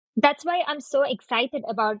That's why I'm so excited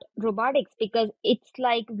about robotics because it's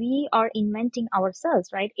like we are inventing ourselves,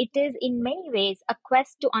 right? It is in many ways a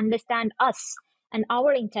quest to understand us and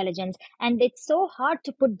our intelligence. And it's so hard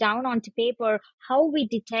to put down onto paper how we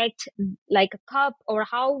detect like a cup or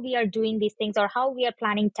how we are doing these things or how we are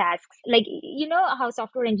planning tasks. Like, you know, how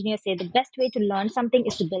software engineers say the best way to learn something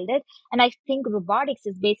is to build it. And I think robotics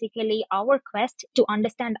is basically our quest to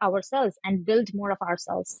understand ourselves and build more of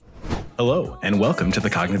ourselves. Hello, and welcome to the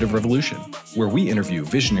Cognitive Revolution, where we interview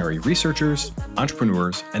visionary researchers,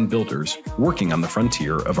 entrepreneurs, and builders working on the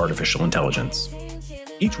frontier of artificial intelligence.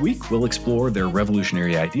 Each week, we'll explore their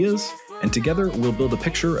revolutionary ideas, and together we'll build a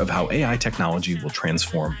picture of how AI technology will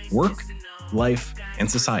transform work, life,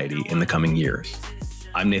 and society in the coming years.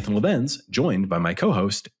 I'm Nathan Lebenz, joined by my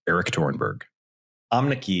co-host, Eric Torenberg.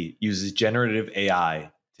 Omniki uses generative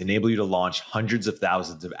AI to enable you to launch hundreds of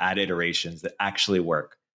thousands of ad iterations that actually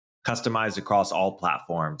work, customized across all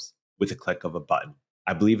platforms with a click of a button.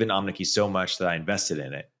 I believe in Omniki so much that I invested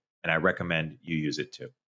in it, and I recommend you use it too.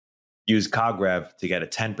 Use CogRev to get a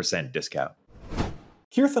 10% discount.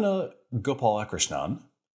 Keerthana Gopalakrishnan,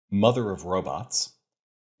 mother of robots,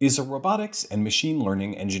 is a robotics and machine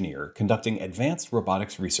learning engineer conducting advanced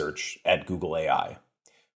robotics research at Google AI,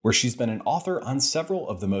 where she's been an author on several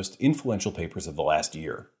of the most influential papers of the last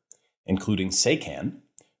year, including SayCan,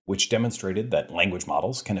 which demonstrated that language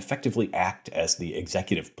models can effectively act as the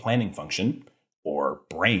executive planning function, or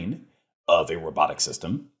brain, of a robotic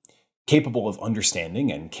system, capable of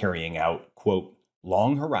understanding and carrying out, quote,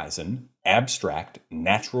 long horizon, abstract,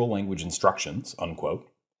 natural language instructions, unquote,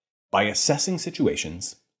 by assessing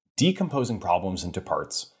situations, decomposing problems into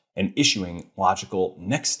parts, and issuing logical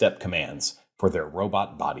next step commands for their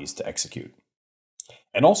robot bodies to execute.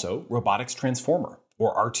 And also Robotics Transformer,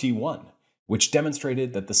 or RT1, which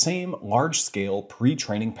demonstrated that the same large-scale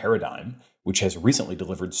pre-training paradigm, which has recently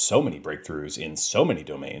delivered so many breakthroughs in so many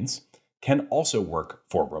domains, can also work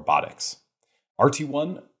for robotics.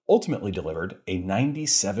 RT1 ultimately delivered a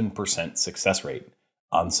 97% success rate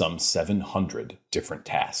on some 700 different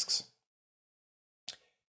tasks.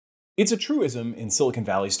 It's a truism in Silicon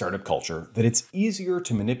Valley startup culture that it's easier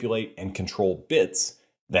to manipulate and control bits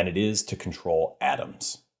than it is to control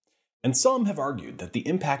atoms. And some have argued that the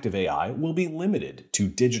impact of AI will be limited to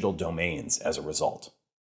digital domains as a result.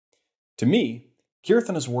 To me,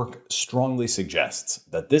 Keerthana's work strongly suggests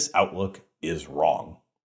that this outlook is wrong.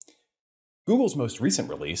 Google's most recent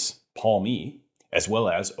release, Palm-E, as well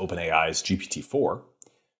as OpenAI's GPT-4,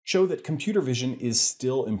 show that computer vision is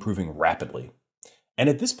still improving rapidly. And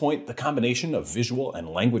at this point, the combination of visual and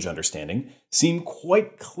language understanding seem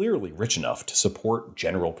quite clearly rich enough to support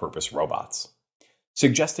general-purpose robots,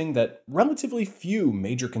 suggesting that relatively few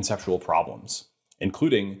major conceptual problems,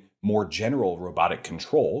 including more general robotic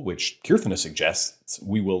control, which Keerthana suggests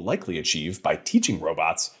we will likely achieve by teaching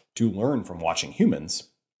robots to learn from watching humans,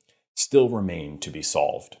 still remain to be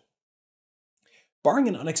solved. Barring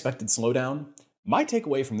an unexpected slowdown, my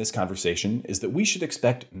takeaway from this conversation is that we should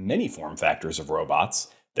expect many form factors of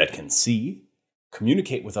robots that can see,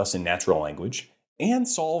 communicate with us in natural language, and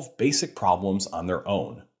solve basic problems on their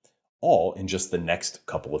own, all in just the next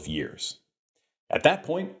couple of years. At that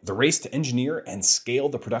point, the race to engineer and scale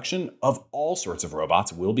the production of all sorts of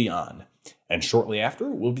robots will be on, and shortly after,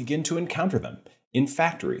 we'll begin to encounter them in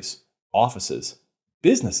factories, offices,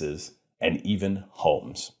 businesses, and even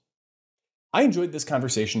homes. I enjoyed this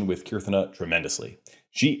conversation with Keerthana tremendously.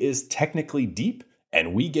 She is technically deep,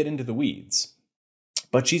 and we get into the weeds.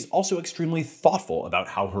 But she's also extremely thoughtful about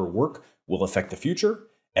how her work will affect the future,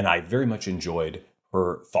 and I very much enjoyed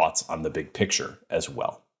her thoughts on the big picture as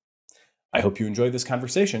well. I hope you enjoy this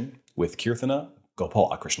conversation with Keerthana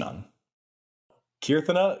Gopalakrishnan.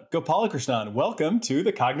 Keerthana Gopalakrishnan, welcome to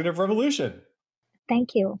the Cognitive Revolution.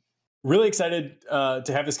 Thank you. Really excited to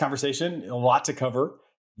have this conversation. A lot to cover.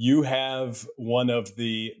 You have one of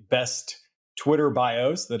the best Twitter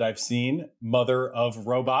bios that I've seen, mother of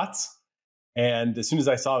robots. And as soon as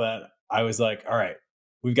I saw that, I was like, all right,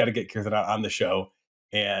 we've got to get Keerthana on the show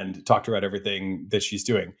and talk to her about everything that she's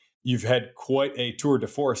doing. You've had quite a tour de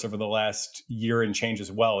force over the last year and change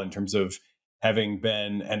as well, in terms of having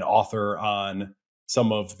been an author on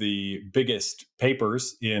some of the biggest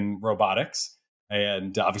papers in robotics.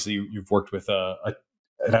 And obviously, you've worked with an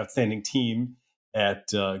outstanding team at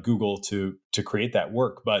Google to create that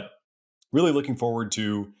work. But really looking forward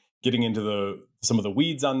to getting into some of the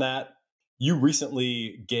weeds on that. You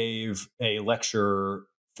recently gave a lecture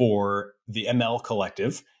for the ML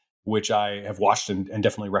Collective, which I have watched and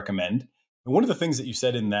definitely recommend. And one of the things that you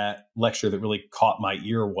said in that lecture that really caught my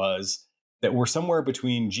ear was that we're somewhere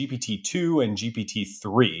between GPT-2 and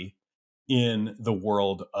GPT-3 in the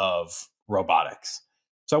world of robotics.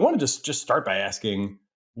 So I wanted to just start by asking,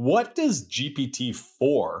 what does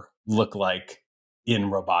GPT-4 look like in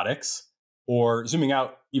robotics? Or zooming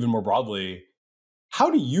out even more broadly, how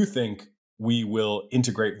do you think we will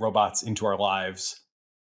integrate robots into our lives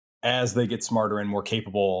as they get smarter and more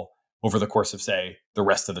capable over the course of, say, the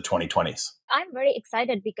rest of the 2020s? I'm very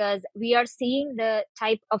excited because we are seeing the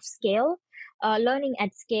type of scale, learning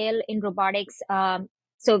at scale in robotics.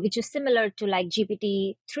 So which is similar to like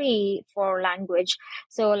GPT-3 for language.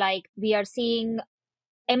 So like we are seeing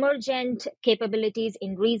emergent capabilities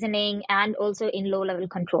in reasoning and also in low level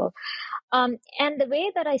control. And the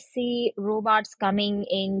way that I see robots coming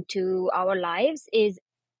into our lives is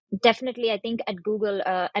definitely, I think at Google,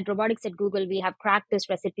 at Robotics at Google, we have cracked this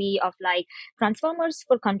recipe of like transformers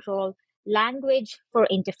for control, language for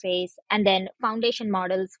interface, and then foundation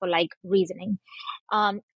models for like reasoning.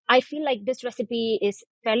 I feel like this recipe is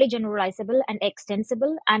fairly generalizable and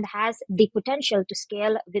extensible and has the potential to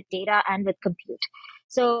scale with data and with compute.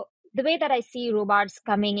 So the way that I see robots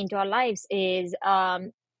coming into our lives is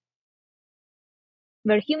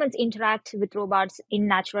where humans interact with robots in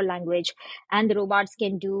natural language, and the robots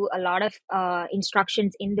can do a lot of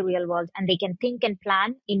instructions in the real world, and they can think and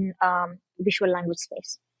plan in visual language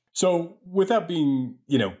space. So without being,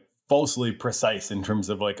 falsely precise in terms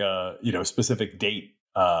of like a, specific date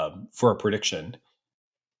for a prediction,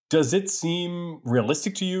 does it seem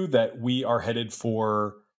realistic to you that we are headed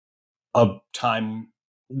for a time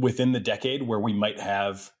within the decade where we might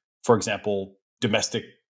have, for example, domestic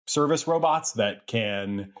service robots that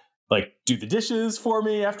can like do the dishes for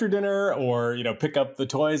me after dinner, or pick up the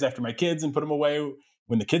toys after my kids and put them away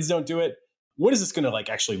when the kids don't do it? What is this going to like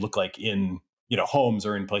actually look like in homes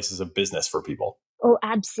or in places of business for people? Oh,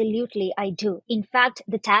 absolutely, I do. In fact,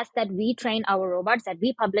 the tasks that we train our robots that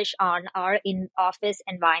we publish on are in office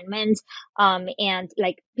environments, and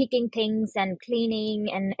like picking things and cleaning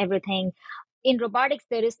and everything. In robotics,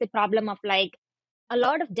 there is the problem of like a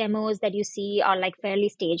lot of demos that you see are like fairly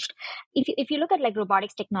staged. If you look at like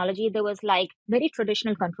robotics technology, there was like very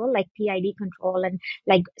traditional control, like PID control and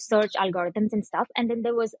like search algorithms and stuff. And then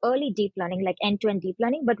there was early deep learning, like end-to-end deep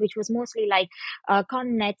learning, but which was mostly like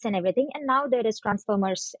con nets and everything. And now there is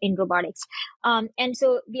transformers in robotics. And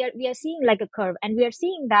so we are seeing like a curve, and we are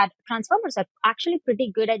seeing that transformers are actually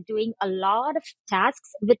pretty good at doing a lot of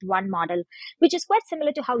tasks with one model, which is quite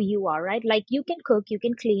similar to how you are, right? Like you can cook, you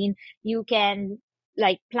can clean, you can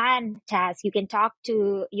like plan tasks, you can talk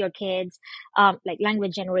to your kids, like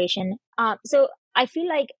language generation. So I feel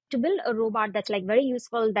like to build a robot that's like very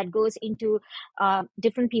useful, that goes into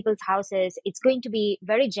different people's houses, it's going to be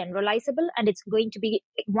very generalizable, and it's going to be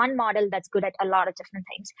one model that's good at a lot of different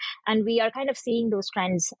things. And we are kind of seeing those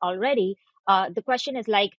trends already. The question is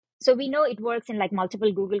like, so we know it works in like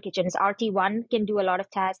multiple Google kitchens. RT1 can do a lot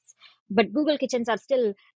of tasks, but Google kitchens are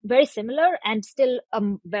still very similar and still a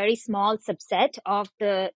very small subset of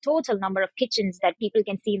the total number of kitchens that people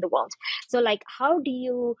can see in the world. So like, how do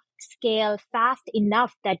you scale fast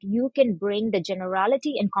enough that you can bring the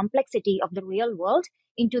generality and complexity of the real world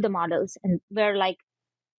into the models, and where like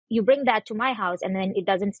you bring that to my house and then it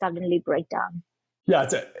doesn't suddenly break down? Yeah,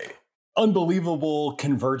 it's a unbelievable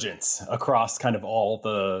convergence across kind of all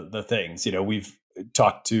the things. We've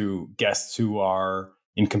talked to guests who are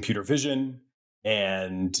in computer vision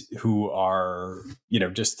and who are,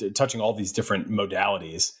 just touching all these different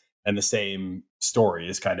modalities, and the same story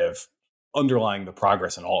is kind of underlying the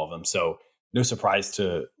progress in all of them. So no surprise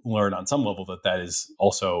to learn on some level that is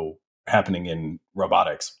also happening in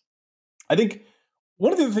robotics. I think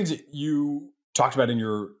one of the other things that you talked about in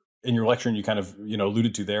your lecture, and you kind of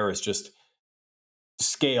alluded to there, is just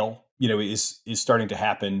scale. Is starting to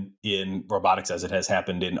happen in robotics as it has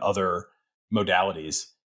happened in other modalities,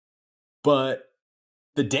 but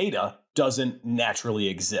the data doesn't naturally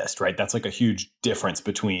exist, right? That's like a huge difference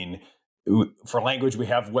between, for language, we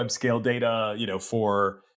have web scale data.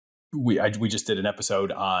 We just did an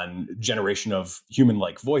episode on generation of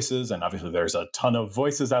human-like voices, and obviously there's a ton of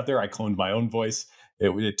voices out there. I cloned my own voice.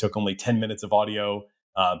 It took only 10 minutes of audio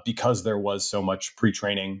because there was so much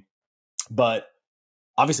pre-training. But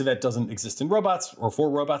obviously that doesn't exist in robots or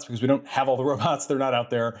for robots, because we don't have all the robots. They're not out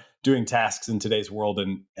there doing tasks in today's world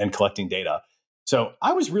and collecting data. So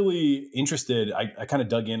I was really interested. I kind of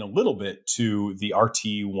dug in a little bit to the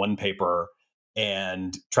RT1 paper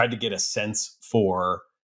and tried to get a sense for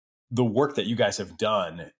the work that you guys have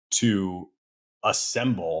done to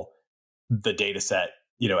assemble the data set,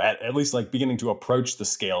 at least like beginning to approach the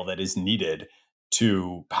scale that is needed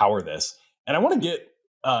to power this. And I want to get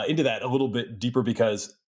into that a little bit deeper,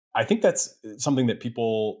 because I think that's something that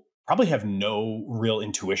people probably have no real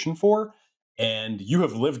intuition for. and you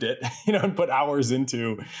have lived it, and put hours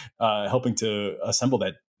into helping to assemble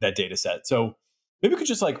that data set. So maybe we could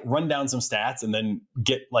just like run down some stats and then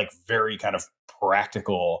get like very kind of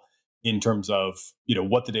practical in terms of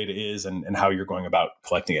what the data is and how you're going about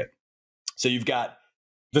collecting it. So you've got,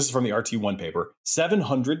 this is from the RT1 paper,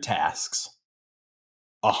 700 tasks,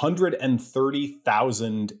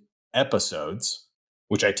 130,000 episodes,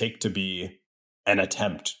 which I take to be an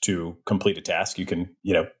attempt to complete a task. You can,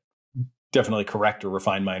 definitely correct or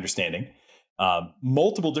refine my understanding.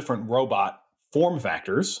 Multiple different robot form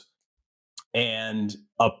factors, and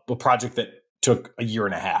a project that took a year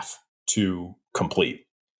and a half to complete.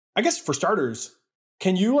 I guess for starters,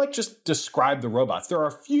 can you like just describe the robots? There are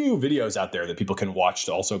a few videos out there that people can watch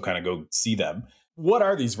to also kind of go see them. What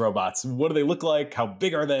are these robots? What do they look like? How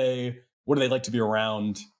big are they? What do they like to be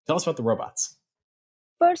around? Tell us about the robots.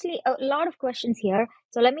 Firstly, a lot of questions here.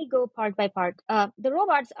 So let me go part by part. The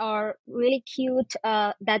robots are really cute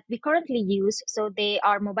that we currently use. So they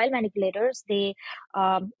are mobile manipulators. They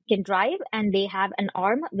can drive, and they have an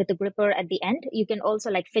arm with a gripper at the end. You can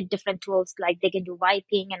also like fit different tools, like they can do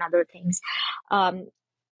wiping and other things.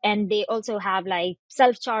 And they also have like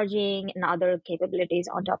self-charging and other capabilities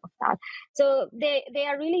on top of that. So they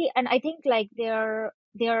are really, and I think like they're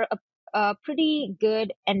a pretty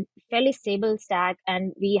good and fairly stable stack,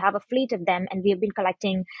 and we have a fleet of them, and we have been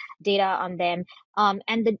collecting data on them.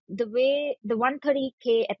 And the way the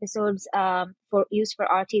 130K episodes for use for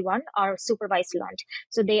RT1 are supervised learned.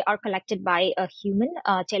 So they are collected by a human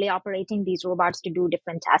teleoperating these robots to do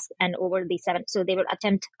different tasks, and over the 7, so they will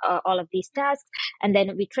attempt all of these tasks, and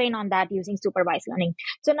then we train on that using supervised learning.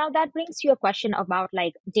 So now that brings you a question about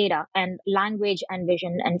like data and language and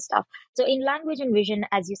vision and stuff. So in language and vision,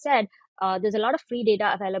 as you said, there's a lot of free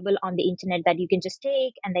data available on the internet that you can just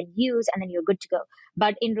take and then use, and then you're good to go.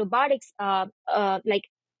 But in robotics,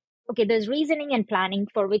 okay, there's reasoning and planning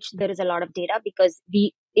for which there is a lot of data, because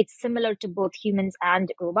it's similar to both humans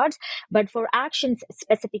and robots. But for actions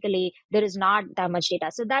specifically, there is not that much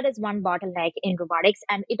data. So that is one bottleneck in robotics.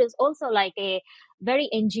 And it is also like a very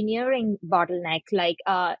engineering bottleneck. Like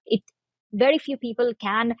very few people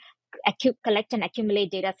can collect and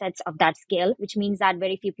accumulate data sets of that scale, which means that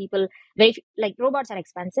very few people, like robots are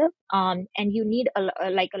expensive, and you need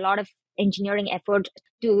a lot of engineering effort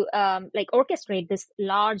to like orchestrate this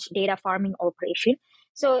large data farming operation.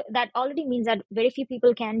 So that already means that very few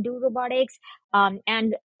people can do robotics,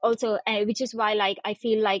 and also which is why like I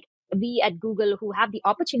feel like we at Google, who have the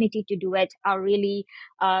opportunity to do it, are really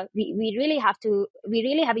we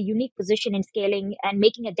really have a unique position in scaling and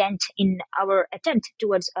making a dent in our attempt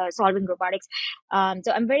towards solving robotics.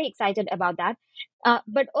 So I'm very excited about that.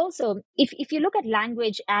 But also, if you look at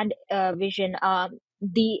language and vision,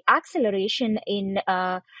 the acceleration in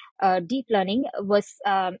deep learning was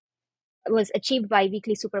achieved by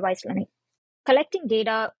weakly supervised learning. Collecting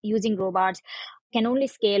data using robots can only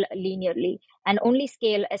scale linearly, and only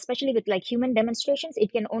scale, especially with like human demonstrations,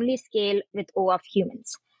 it can only scale with O of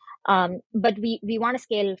humans. But we want to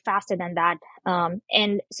scale faster than that.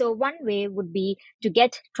 And so one way would be to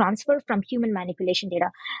get transfer from human manipulation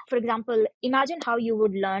data. For example, imagine how you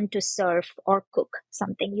would learn to surf or cook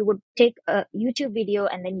something. You would take a YouTube video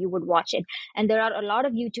and then you would watch it. And there are a lot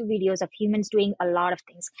of YouTube videos of humans doing a lot of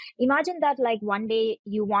things. Imagine that like one day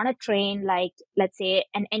you want to train, like, let's say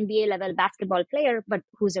an NBA level basketball player, but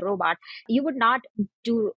who's a robot. You would not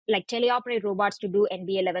do like teleoperate robots to do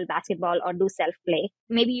NBA level basketball or do self play.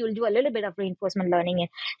 Maybe you'll do a little bit of reinforcement learning and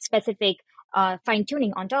specific fine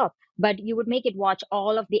tuning on top, but you would make it watch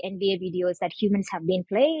all of the NBA videos that humans have been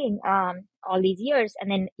playing all these years,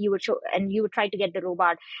 and then you would try to get the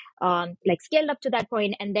robot like scaled up to that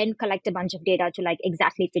point, and then collect a bunch of data to like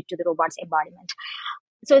exactly fit to the robot's embodiment.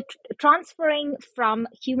 So transferring from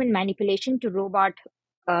human manipulation to robot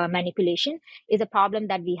manipulation is a problem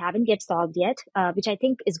that we haven't yet solved yet, which I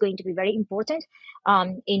think is going to be very important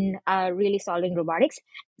in really solving robotics.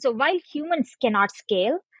 So while humans cannot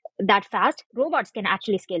scale that fast, robots can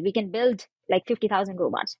actually scale. We can build like 50,000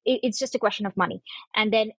 robots. It's just a question of money.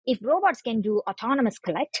 And then if robots can do autonomous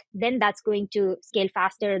collect, then that's going to scale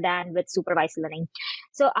faster than with supervised learning.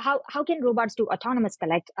 So how can robots do autonomous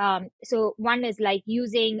collect? So one is like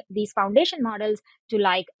using these foundation models to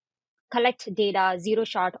like collect data zero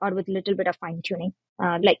shot or with a little bit of fine tuning,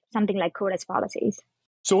 like something like code as policies.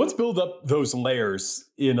 So let's build up those layers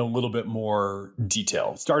in a little bit more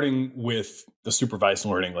detail, starting with the supervised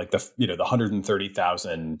learning, like the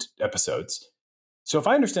 130,000 episodes. So if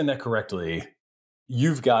I understand that correctly,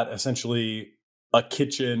 you've got essentially a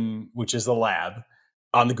kitchen, which is a lab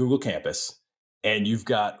on the Google campus, and you've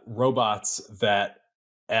got robots that,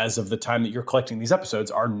 as of the time that you're collecting these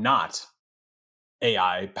episodes, are not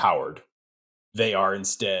AI powered. They are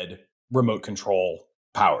instead remote control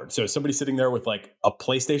powered. So somebody sitting there with like a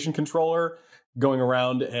PlayStation controller going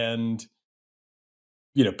around and,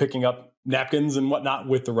 picking up napkins and whatnot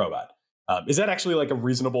with the robot. Is that actually like a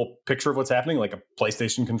reasonable picture of what's happening, like a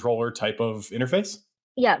PlayStation controller type of interface?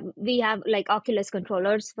 Yeah, we have like Oculus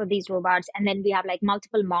controllers for these robots, and then we have like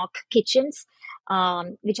multiple mock kitchens,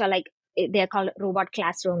 which are like they're called robot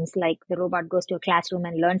classrooms. Like the robot goes to a classroom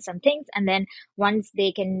and learns some things, and then once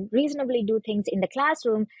they can reasonably do things in the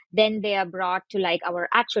classroom, then they are brought to like our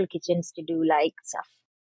actual kitchens to do like stuff.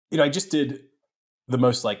 I just did the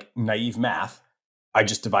most like naive math. I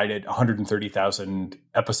just divided 130,000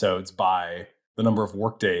 episodes by the number of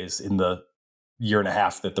workdays in the year and a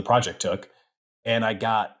half that the project took. And I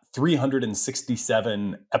got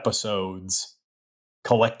 367 episodes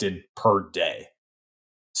collected per day.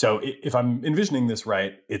 So if I'm envisioning this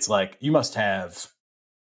right, it's like you must have,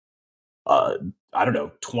 I don't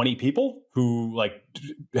know, 20 people who like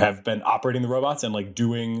have been operating the robots and like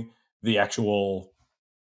doing the actual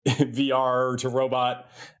VR to robot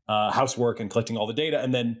housework and collecting all the data.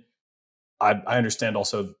 And then I understand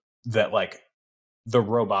also that like the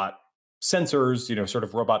robot sensors, sort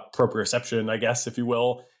of robot proprioception, I guess, if you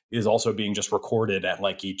will, is also being just recorded at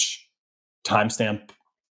like each timestamp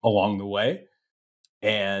along the way.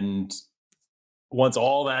 And once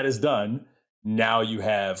all that is done, now you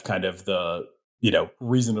have kind of the,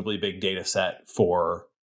 reasonably big data set for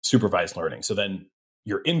supervised learning. So then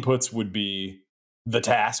your inputs would be the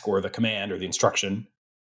task or the command or the instruction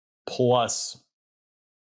plus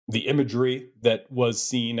the imagery that was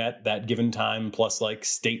seen at that given time, plus like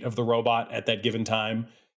state of the robot at that given time.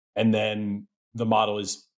 And then the model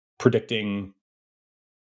is predicting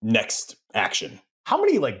next action. How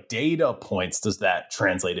many like data points does that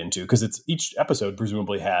translate into? Because it's each episode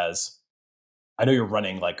presumably has, I know you're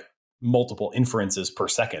running like multiple inferences per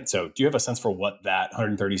second. So do you have a sense for what that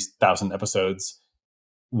 130,000 episodes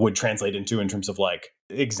would translate into in terms of like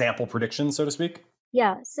example predictions, so to speak?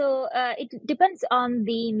 Yeah, so it depends on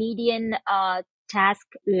the median task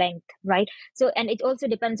length, right? So, and it also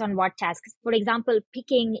depends on what tasks. For example,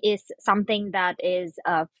 picking is something that is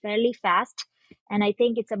fairly fast. And I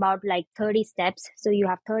think it's about like 30 steps. So you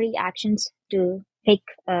have 30 actions to pick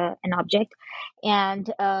an object. And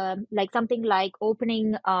like something like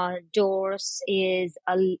opening doors is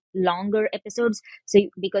a longer episodes. So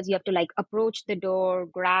because you have to like approach the door,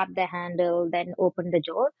 grab the handle, then open the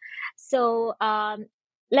door. So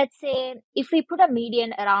let's say if we put a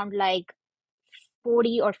median around like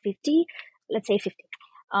 40 or 50, let's say 50.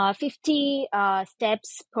 50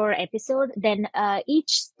 steps per episode, then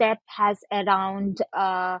each step has around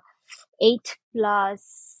 8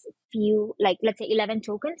 plus few, like let's say 11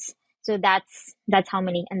 tokens. So that's how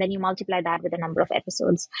many, and then you multiply that with the number of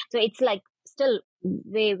episodes. So it's like still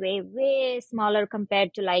way, way, way smaller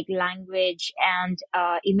compared to like language and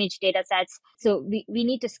image data sets. So we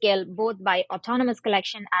need to scale both by autonomous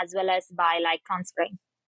collection as well as by like transferring.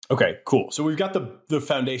 Okay, cool. So we've got the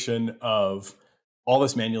foundation of all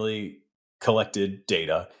this manually collected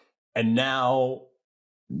data, and now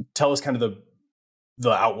tell us kind of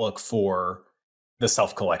the outlook for the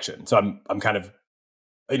self collection. So I'm kind of,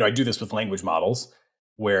 I do this with language models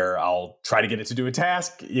where I'll try to get it to do a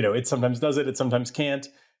task. It sometimes does it, it sometimes can't,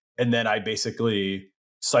 and then I basically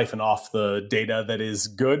siphon off the data that is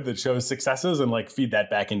good, that shows successes, and like feed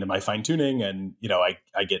that back into my fine tuning, and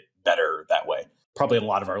I get better that way. Probably a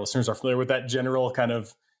lot of our listeners are familiar with that general kind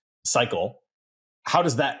of cycle. How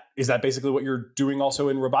does that, is that basically what you're doing also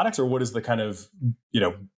in robotics, or what is the kind of,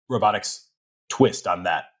 robotics twist on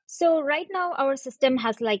that? So right now our system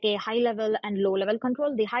has like a high level and low level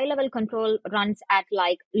control. The high level control runs at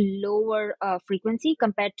like lower frequency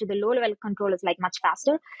compared to the low level control is like much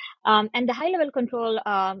faster. And the high level control,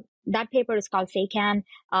 that paper is called SEICAN,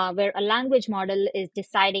 where a language model is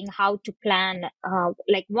deciding how to plan,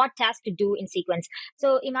 like what task to do in sequence.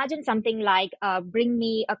 So imagine something like, bring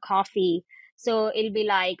me a coffee. So it'll be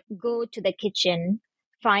like, go to the kitchen,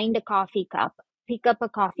 find a coffee cup, pick up a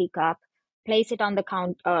coffee cup, place it on the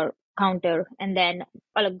counter, and then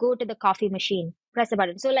go to the coffee machine, press a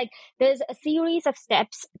button. So like there's a series of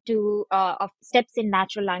steps of steps in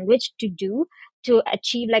natural language to do to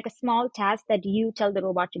achieve like a small task that you tell the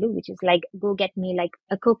robot to do, which is like go get me like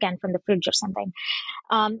a Coke can from the fridge or something.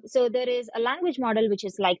 So there is a language model which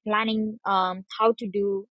is like planning how to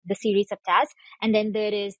do the series of tasks, and then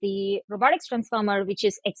there is the robotics transformer which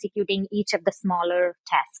is executing each of the smaller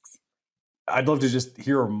tasks. I'd love to just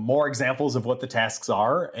hear more examples of what the tasks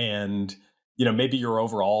are, and maybe your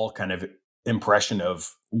overall kind of impression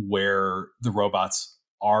of where the robots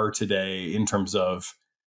are today in terms of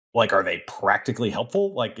Like, are they practically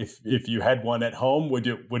helpful? Like, if you had one at home, would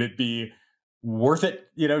it be worth it,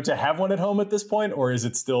 to have one at home at this point, or is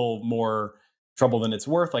it still more trouble than it's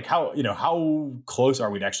worth? Like, how close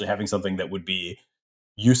are we to actually having something that would be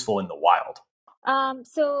useful in the wild?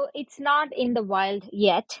 So it's not in the wild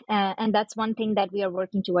yet, and that's one thing that we are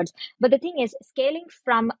working towards. But the thing is, scaling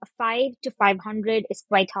from 5 to 500 is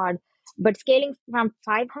quite hard. But scaling from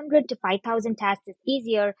 500 to 5,000 tasks is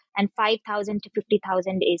easier, and 5,000 to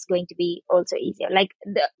 50,000 is going to be also easier. Like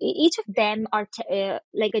each of them are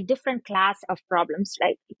like a different class of problems.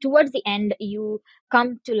 Like towards the end, you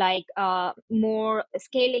come to like more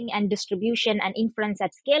scaling and distribution and inference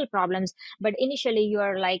at scale problems, but initially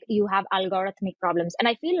you have algorithmic problems, and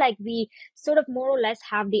I feel like we sort of more or less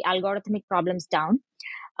have the algorithmic problems down.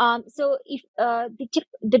 So if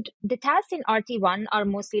the tasks in RT1 are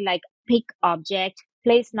mostly like pick object,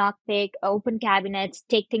 place knock pick, open cabinets,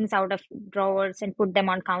 take things out of drawers and put them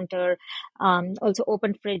on counter, also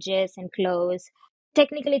open fridges and close.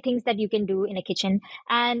 Technically things that you can do in a kitchen.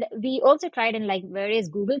 And we also tried in like various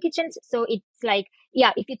Google kitchens. So it's like,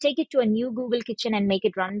 yeah, if you take it to a new Google kitchen and make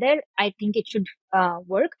it run there, I think it should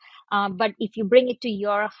work. But if you bring it to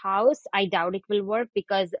your house, I doubt it will work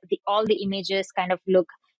because all the images kind of look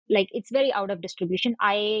like it's very out of distribution.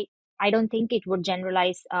 I don't think it would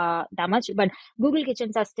generalize that much, but Google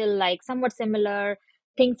kitchens are still like somewhat similar.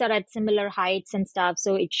 Things are at similar heights and stuff,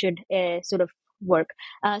 so it should sort of work.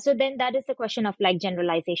 So then that is the question of like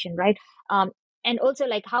generalization, right? And also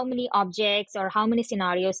like how many objects or how many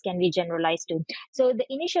scenarios can we generalize to? So the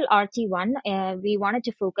initial RT1, we wanted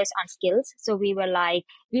to focus on skills. So we were like,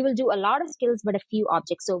 we will do a lot of skills, but a few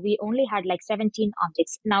objects. So we only had like 17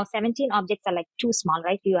 objects. Now 17 objects are like too small,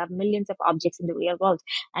 right? You have millions of objects in the real world.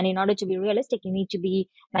 And in order to be realistic, you need to be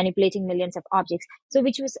manipulating millions of objects. So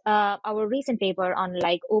which was our recent paper on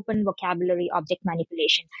like open vocabulary object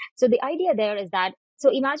manipulation. So the idea there is that, so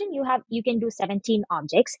imagine you can do 17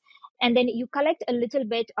 objects, and then you collect a little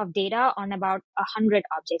bit of data on about 100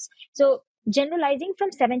 objects. So generalizing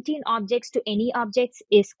from 17 objects to any objects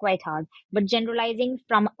is quite hard, but generalizing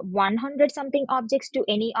from 100 something objects to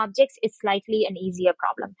any objects is slightly an easier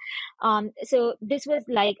problem. So this was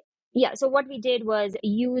like, yeah, so what we did was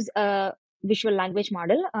use a visual language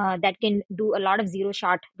model that can do a lot of zero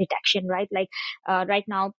shot detection, right? Like right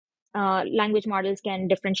now, language models can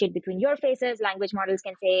differentiate between your faces. Language models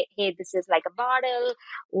can say, hey, this is like a bottle,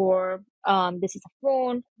 or this is a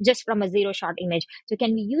phone, just from a zero shot image. So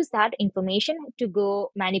can we use that information to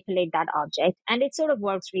go manipulate that object? And it sort of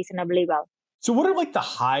works reasonably well. So what are like the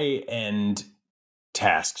high end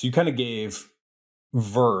tasks? You kind of gave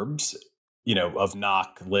verbs, of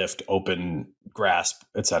knock, lift, open, grasp,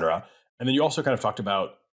 etc. And then you also kind of talked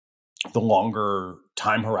about the longer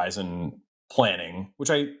time horizon planning, which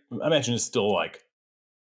I imagine is still like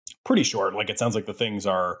pretty short. Like it sounds like the things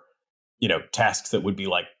are, tasks that would be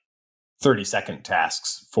like 30-second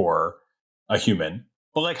tasks for a human.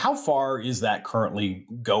 But like how far is that currently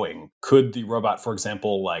going? Could the robot, for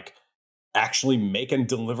example, like actually make and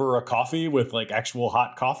deliver a coffee with like actual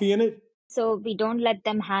hot coffee in it? So we don't let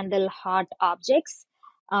them handle hot objects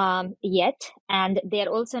yet, and they're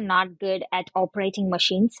also not good at operating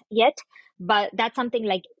machines yet. But that's something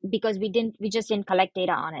like, because we just didn't collect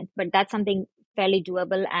data on it. But that's something fairly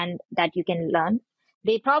doable and that you can learn.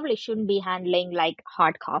 They probably shouldn't be handling like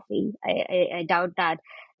hot coffee. I doubt that.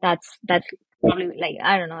 That's probably like,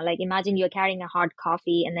 I don't know. Like imagine you're carrying a hot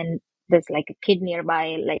coffee and then there's like a kid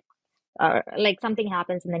nearby, like or like something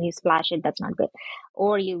happens and then you splash it. That's not good.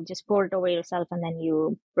 Or you just pour it over yourself and then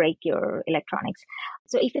you break your electronics.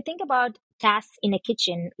 So if you think about tasks in a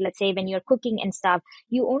kitchen, let's say when you're cooking and stuff,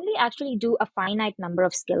 you only actually do a finite number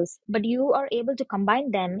of skills, but you are able to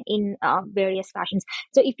combine them in various fashions.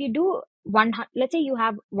 So if you do let's say you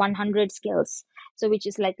have 100 skills, so which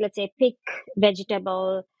is like, let's say pick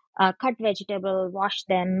vegetable, cut vegetable, wash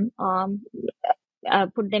them,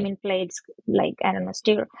 put them in plates, like, I don't know,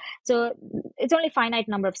 stir. So it's only finite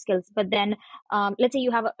number of skills. But then let's say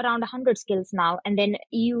you have around 100 skills now, and then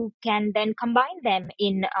you can then combine them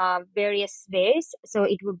in various ways. So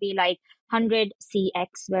it would be like 100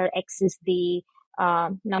 CX, where X is the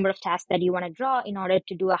number of tasks that you want to draw in order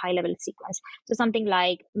to do a high level sequence. So something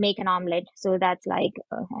like make an omelet. So that's like,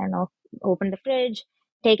 I don't know, open the fridge,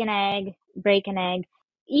 take an egg, break an egg.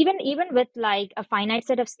 Even with like a finite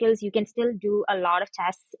set of skills, you can still do a lot of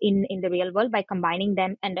tasks in the real world by combining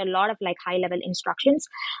them, and a lot of like high level instructions.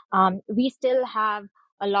 We still have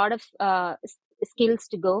a lot of skills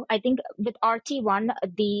to go. I think with RT1,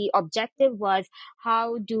 the objective was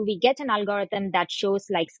how do we get an algorithm that shows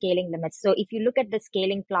like scaling limits. So if you look at the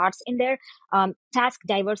scaling plots in there, task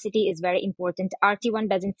diversity is very important. RT1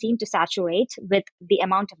 doesn't seem to saturate with the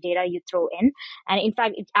amount of data you throw in. And in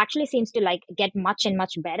fact, it actually seems to like get much and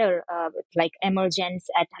much better with like emergence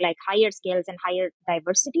at like higher scales and higher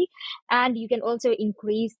diversity. And you can also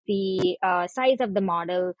increase the size of the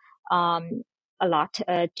model a lot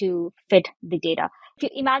to fit the data. If you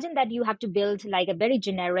imagine that you have to build like a very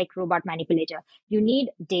generic robot manipulator, you need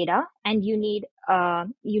data and you need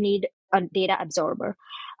a data absorber.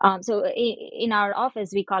 So in our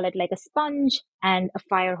office, we call it like a sponge and a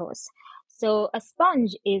fire hose. So a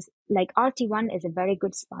sponge is like RT1 is a very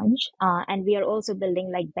good sponge. And we are also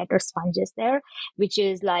building like better sponges there, which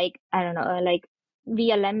is like, I don't know, like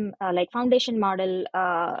VLM, like foundation model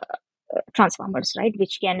transformers, right?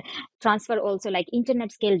 Which can transfer also like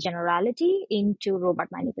internet scale generality into robot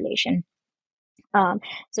manipulation.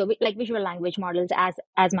 So like visual language models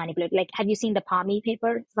as manipulated. Like, have you seen the Palmy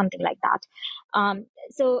paper? Something like that.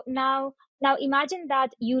 So now imagine that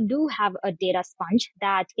you do have a data sponge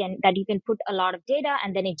that you can put a lot of data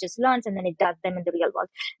and then it just learns and then it does them in the real world.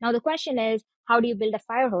 Now the question is, how do you build a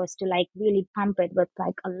fire hose to like really pump it with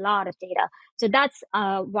like a lot of data? So that's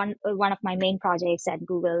one of my main projects at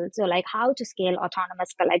Google. So like how to scale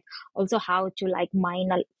autonomous collect, also how to like mine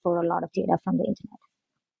for a lot of data from the internet.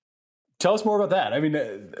 Tell us more about that. I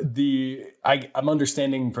mean, I'm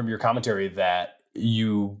understanding from your commentary that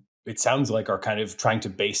it sounds like are kind of trying to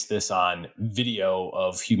base this on video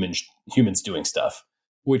of humans doing stuff,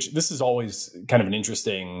 which this is always kind of an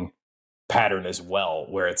interesting pattern as well,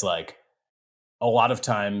 where it's like a lot of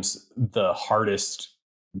times the hardest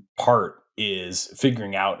part is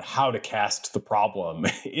figuring out how to cast the problem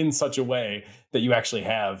in such a way that you actually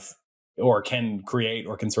have or can create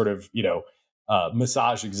or can sort of,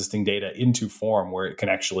 massage existing data into form where it can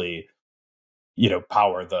actually,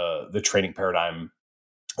 power the training paradigm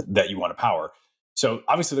that you want to power. So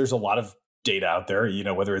obviously there's a lot of data out there,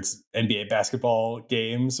 whether it's NBA basketball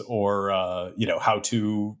games or,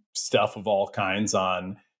 how-to stuff of all kinds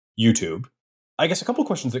on YouTube. I guess a couple of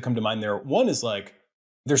questions that come to mind there. One is like,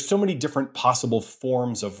 there's so many different possible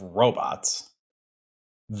forms of robots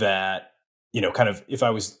that, kind of, if I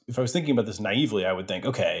was thinking about this naively, I would think,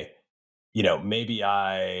 okay, maybe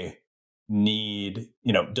I need,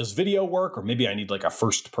 does video work? Or maybe I need like a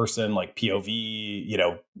first person, like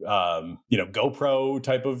POV, GoPro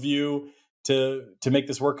type of view to make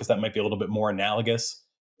this work. Cause that might be a little bit more analogous.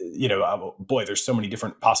 Boy, there's so many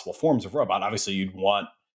different possible forms of robot. Obviously you'd want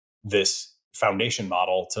this foundation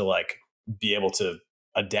model to like be able to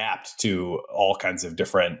adapt to all kinds of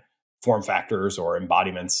different form factors or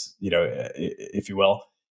embodiments, if you will.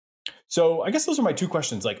 So I guess those are my two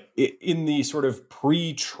questions. Like in the sort of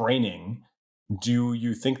pre-training, do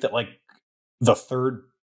you think that like the third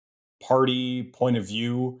party point of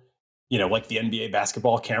view, like the NBA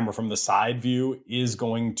basketball camera from the side view is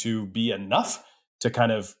going to be enough to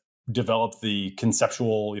kind of develop the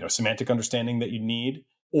conceptual, semantic understanding that you need?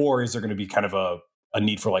 Or is there going to be kind of a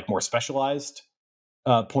need for like more specialized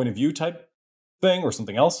point of view type thing or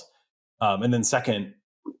something else? And then second,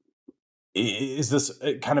 is this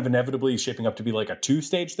kind of inevitably shaping up to be like a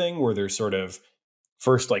two-stage thing where there's sort of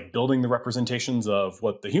first like building the representations of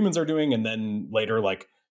what the humans are doing and then later like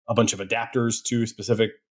a bunch of adapters to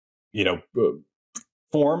specific,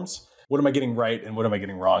 forms? What am I getting right and what am I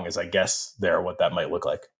getting wrong is I guess what that might look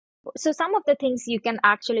like. So some of the things you can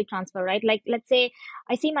actually transfer, right? Like, let's say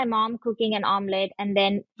I see my mom cooking an omelet and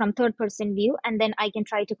then from third person view, and then I can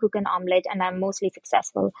try to cook an omelet and I'm mostly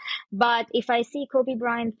successful. But if I see Kobe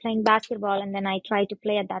Bryant playing basketball and then I try to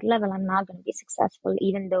play at that level, I'm not going to be successful,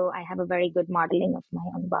 even though I have a very good modeling of my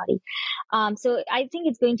own body. So I think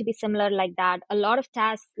it's going to be similar like that. A lot of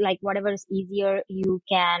tasks, like whatever is easier, you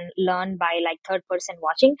can learn by like third person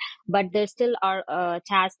watching, but there still are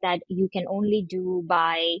tasks that you can only do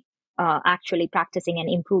by actually practicing and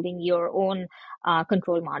improving your own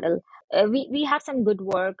control model. We have some good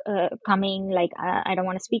work coming, like I don't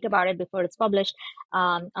want to speak about it before it's published,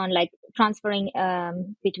 on like transferring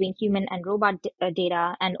between human and robot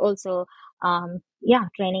data and also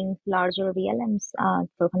training larger VLMs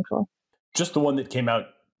for control. Just the one that came out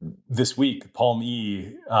this week, Palm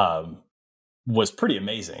E, was pretty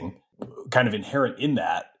amazing. Kind of inherent in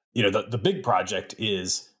that, the big project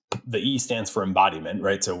is the E stands for embodiment,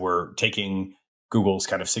 right? So we're taking Google's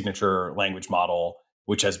kind of signature language model,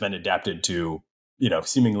 which has been adapted to,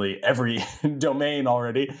 seemingly every domain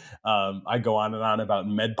already. I go on and on about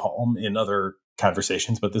MedPalm in other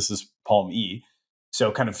conversations, but this is Palm E.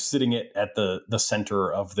 So kind of sitting it at the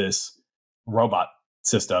center of this robot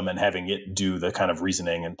system and having it do the kind of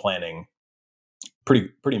reasoning and planning.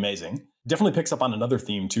 Pretty amazing. Definitely picks up on another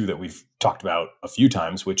theme too that we've talked about a few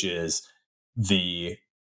times, which is the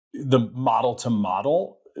model to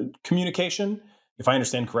model communication. If I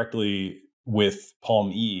understand correctly, with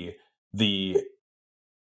Palm E, the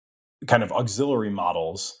kind of auxiliary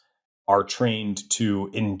models are trained to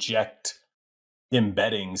inject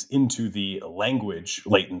embeddings into the language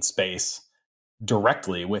latent space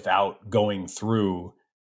directly without going through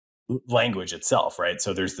language itself, right?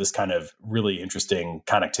 So there's this kind of really interesting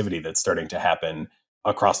connectivity that's starting to happen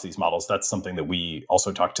across these models. That's something that we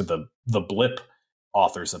also talked to the Blip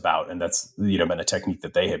authors about, and that's been a technique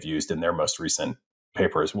that they have used in their most recent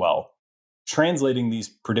paper as well. Translating these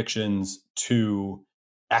predictions to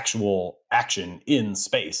actual action in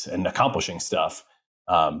space and accomplishing stuff,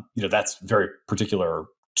 that's very particular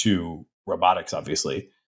to robotics, obviously.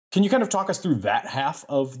 Can you kind of talk us through that half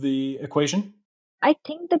of the equation? I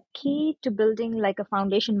think the key to building like a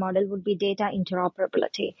foundation model would be data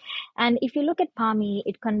interoperability. And if you look at PAMI,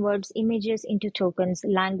 it converts images into tokens,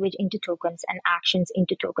 language into tokens, and actions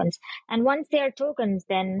into tokens. And once they are tokens,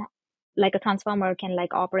 then like a transformer can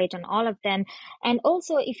like operate on all of them. And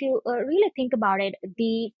also, if you really think about it,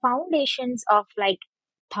 the foundations of like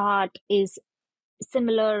thought is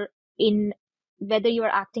similar in whether you're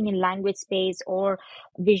acting in language space or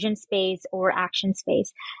vision space or action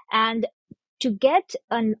space. And to get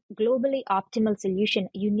a globally optimal solution,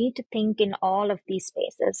 you need to think in all of these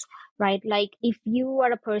spaces, right? Like if you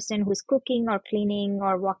are a person who's cooking or cleaning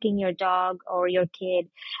or walking your dog or your kid,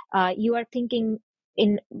 you are thinking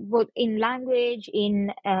in both in language,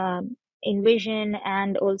 in vision,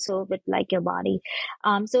 and also with like your body.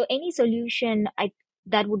 So any solution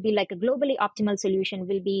that would be like a globally optimal solution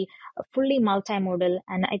will be fully multimodal,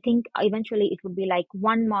 and I think eventually it would be like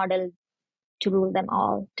one model to rule them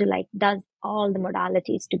all, to like does all the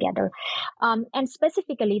modalities together. And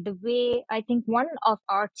specifically, the way I think one of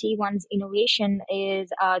our T1's innovation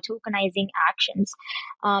is tokenizing actions.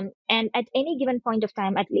 And at any given point of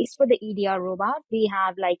time, at least for the EDR robot, we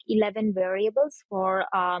have like 11 variables for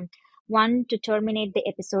one to terminate the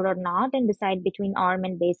episode or not and decide between arm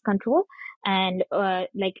and base control, and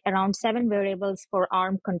like around 7 variables for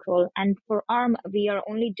arm control. And for arm, we are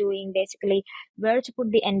only doing basically where to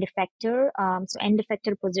put the end effector, so end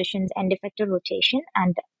effector positions, end effector rotation,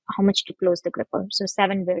 and how much to close the gripper. So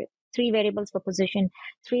 3 variables for position,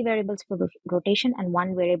 3 variables for rotation, and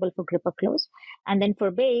 1 variable for gripper close. And then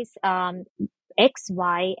for base, X,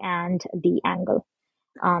 Y, and the angle.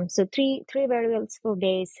 So three variables for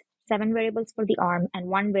base, 7 variables for the arm, and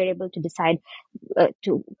 1 variable to decide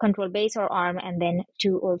to control base or arm, and then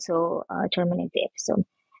to also terminate the episode.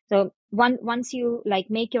 So once you like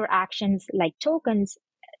make your actions like tokens,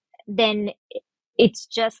 then it's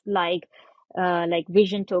just like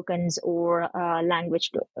vision tokens or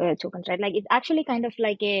language tokens, right? Like it's actually kind of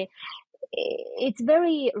like it's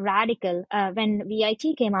very radical. When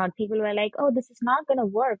VIT came out, people were like, oh, this is not going to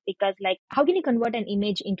work because like, how can you convert an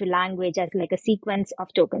image into language as like a sequence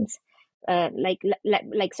of tokens? Like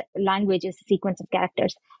language is a sequence of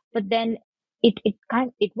characters, but then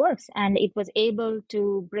it works, and it was able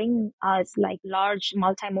to bring us like large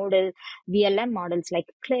multimodal VLM models like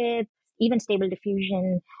Clip, even Stable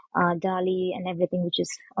Diffusion, DALI, and everything which is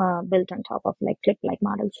built on top of like Clip like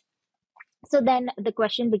models. So then the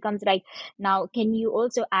question becomes like, now can you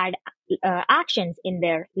also add actions in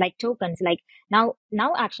there like tokens? Like now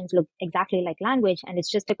actions look exactly like language, and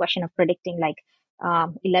it's just a question of predicting like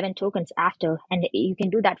 11 tokens after, and you can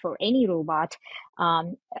do that for any robot.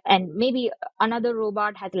 And maybe another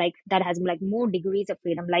robot has like more degrees of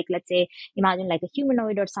freedom. Like let's say imagine like a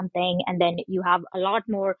humanoid or something, and then you have a lot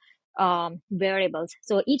more variables.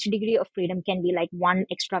 So each degree of freedom can be like one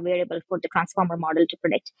extra variable for the transformer model to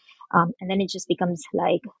predict. And then it just becomes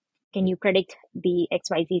like, can you predict the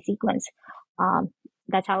XYZ sequence?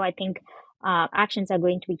 That's how I think actions are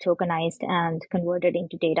going to be tokenized and converted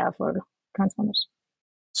into data for transformers.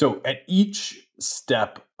 So at each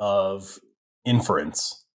step of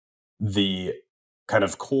inference, the kind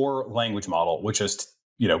of core language model, which is,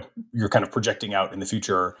 you're kind of projecting out in the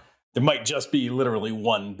future, there might just be literally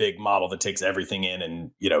one big model that takes everything in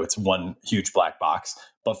and, it's one huge black box.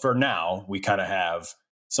 But for now, we kind of have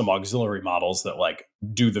some auxiliary models that like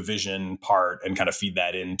do the vision part and kind of feed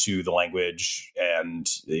that into the language. And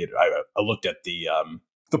I looked at the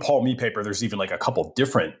Paul Me paper. There's even like a couple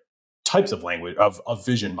different types of language of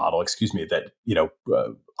vision model, that,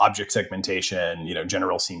 object segmentation,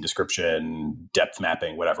 general scene description, depth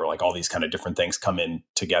mapping, whatever, like all these kind of different things come in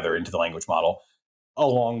together into the language model,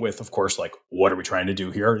 along with, of course, like, what are we trying to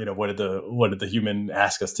do here? What did the human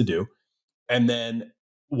ask us to do? And then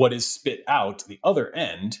what is spit out the other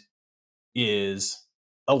end is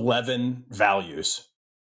 11 values,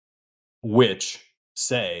 which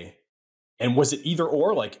say, and was it either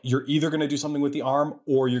or? Like you're either going to do something with the arm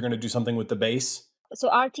or you're going to do something with the base? So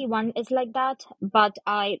RT1 is like that, but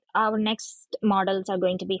our next models are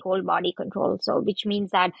going to be whole body control. So which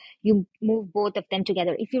means that you move both of them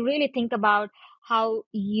together. If you really think about how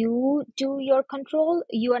you do your control,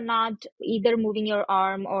 you are not either moving your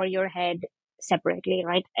arm or your head separately,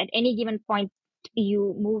 right? At any given point,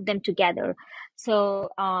 you move them together. So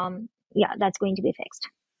yeah, that's going to be fixed.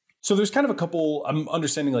 So there's kind of I'm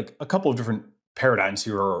understanding like a couple of different paradigms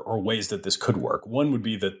here or ways that this could work. One would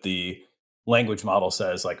be that the language model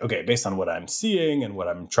says like, okay, based on what I'm seeing and what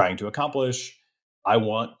I'm trying to accomplish, I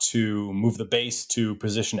want to move the base to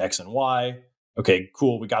position X and Y. Okay,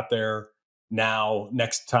 cool, we got there. Now,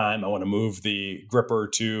 next time I want to move the gripper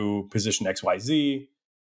to position X, Y, Z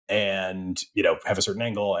and, have a certain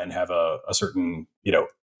angle and have a certain,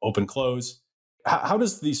 open close. How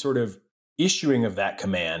does the sort of issuing of that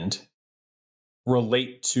command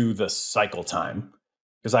relate to the cycle time?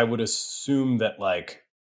 Because I would assume that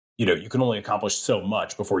you can only accomplish so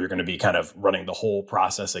much before you're going to be kind of running the whole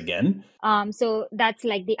process again. So that's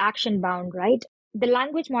like the action bound, right? The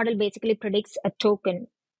language model basically predicts a token,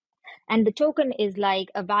 and the token is like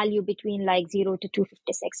a value between like 0 to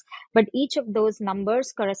 256. But each of those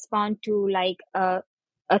numbers correspond to like a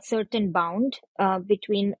certain bound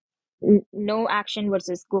between no action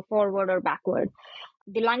versus go forward or backward.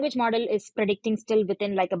 The language model is predicting still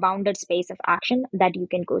within like a bounded space of action that you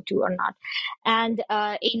can go to or not. And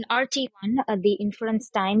in RT1, the inference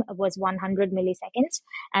time was 100 milliseconds.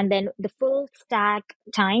 And then the full stack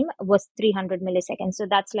time was 300 milliseconds. So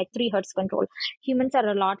that's like 3 hertz control. Humans are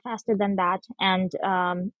a lot faster than that. And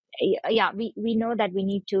yeah, we know that we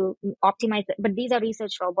need to optimize it. But these are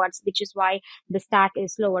research robots, which is why the stack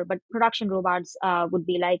is slower. But production robots would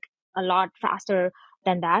be like a lot faster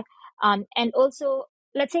than that. And also,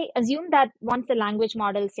 let's say, assume that once the language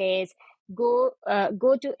model says, go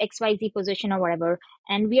to XYZ position or whatever,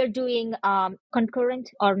 and we are doing concurrent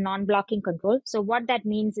or non-blocking control. So what that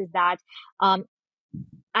means is that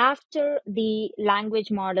after the language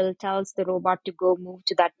model tells the robot to go move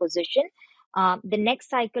to that position, the next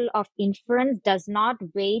cycle of inference does not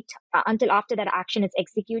wait until after that action is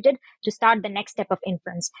executed to start the next step of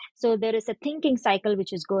inference. So there is a thinking cycle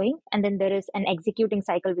which is going, and then there is an executing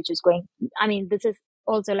cycle which is going. I mean, this is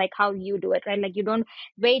also like how you do it, right? Like you don't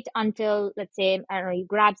wait until, let's say, I don't know, you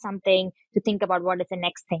grab something to think about what is the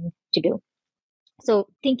next thing to do. So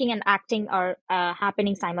thinking and acting are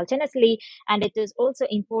happening simultaneously, and it is also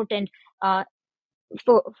important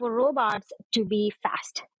for robots to be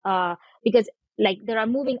fast because like there are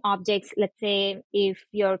moving objects. Let's say if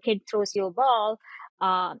your kid throws you a ball,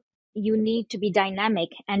 you need to be dynamic,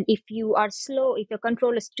 and if you are slow, if your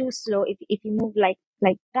control is too slow, if you move like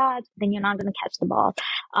that, then you're not going to catch the ball.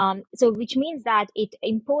 So which means that it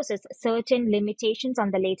imposes certain limitations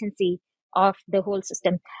on the latency of the whole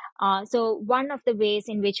system. So one of the ways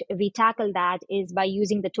in which we tackle that is by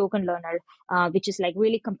using the token learner, which is like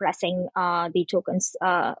really compressing the tokens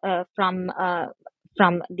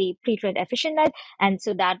from the pre-trained efficient net, and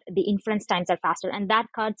so that the inference times are faster, and that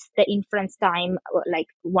cuts the inference time like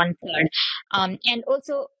 1/3. And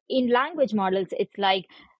also in language models, it's like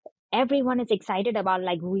everyone is excited about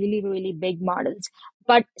like really, really big models,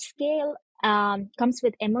 but scale comes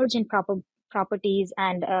with emergent properties,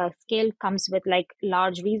 and scale comes with like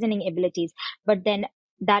large reasoning abilities, but then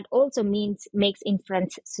that also makes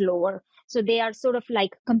inference slower. So they are sort of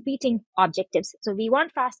like competing objectives. So we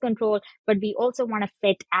want fast control, but we also want to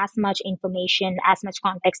fit as much information, as much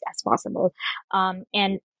context as possible.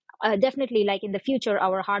 And definitely, like in the future,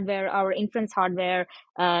 our hardware, our inference hardware,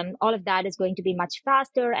 all of that is going to be much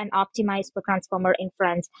faster and optimized for transformer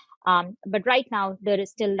inference. But right now, there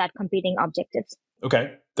is still that competing objectives.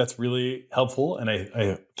 Okay, that's really helpful, and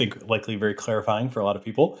I think likely very clarifying for a lot of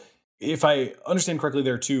people. If I understand correctly,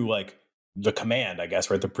 there too, like the command, I guess,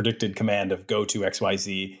 right? The predicted command of go to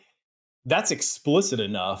XYZ, that's explicit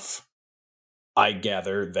enough, I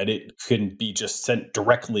gather, that it can be just sent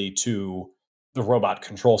directly to the robot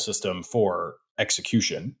control system for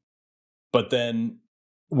execution. But then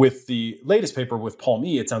with the latest paper with Paul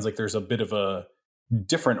Mee, it sounds like there's a bit of a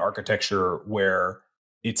different architecture where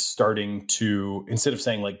it's starting to, instead of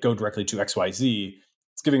saying like go directly to XYZ,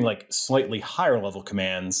 it's giving like slightly higher level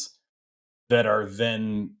commands that are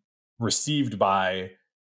then received by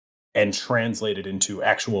and translated into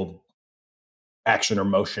actual action or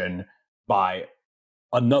motion by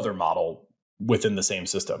another model within the same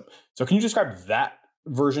system. So can you describe that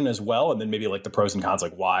version as well? And then maybe like the pros and cons,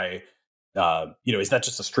 like why Is that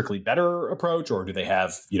just a strictly better approach, or do they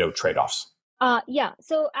have, trade-offs? Yeah.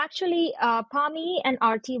 So actually, Palmy and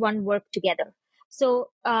RT1 work together. So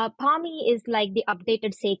Palmy is like the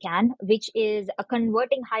updated SECAN, which is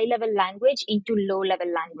converting high-level language into low-level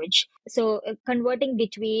language. So converting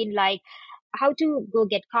between like how to go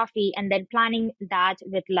get coffee and then planning that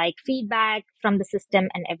with like feedback from the system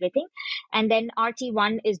and everything. And then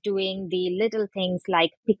RT1 is doing the little things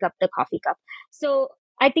like pick up the coffee cup. So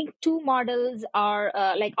I think two models are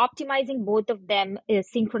like optimizing both of them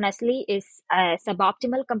is synchronously is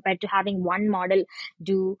suboptimal compared to having one model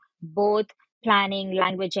do both planning,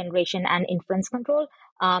 language generation, and inference control.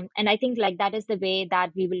 And I think like that is the way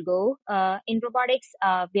that we will go in robotics.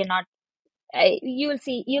 We are not. You'll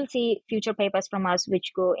see future papers from us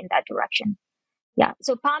which go in that direction. Yeah.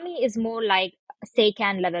 So PAMI is more like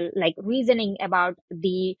SECAN level, like reasoning about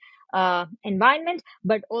the environment,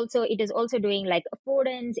 but also it is also doing like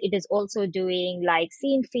affordance. It is also doing like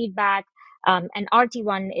scene feedback. And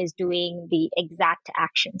RT1 is doing the exact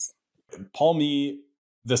actions. Palmy,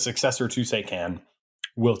 the successor to SECAN,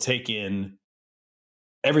 will take in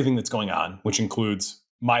everything that's going on, which includes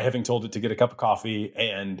my having told it to get a cup of coffee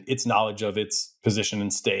and its knowledge of its position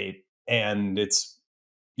and state and its,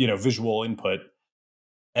 visual input.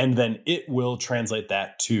 And then it will translate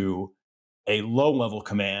that to a low level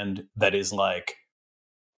command that is like,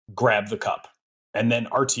 grab the cup. And then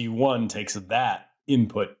RT1 takes that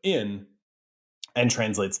input in and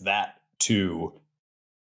translates that to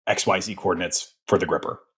XYZ coordinates for the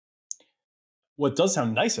gripper. What does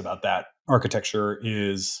sound nice about that architecture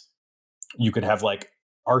is you could have like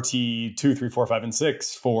RT 2, 3, 4, 5, and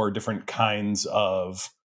 6 for different kinds of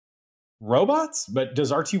robots. But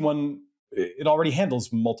does RT1, it already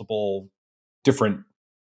handles multiple different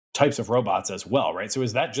types of robots as well, right? So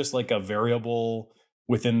is that just like a variable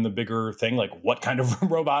within the bigger thing? Like what kind of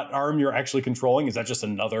robot arm you're actually controlling? Is that just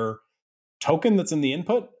another token that's in the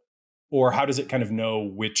input? Or how does it kind of know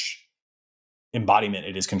which embodiment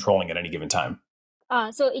it is controlling at any given time?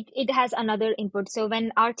 So it has another input. So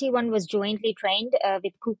when RT1 was jointly trained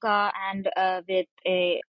with KUKA and with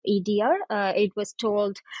EDR, it was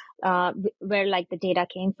told where like the data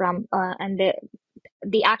came from, and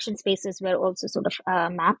the action spaces were also sort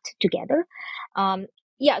of mapped together.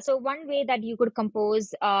 Yeah. So one way that you could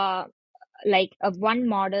compose like a one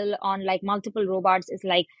model on like multiple robots is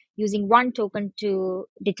like using one token to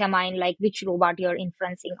determine like which robot you're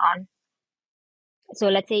inferencing on. So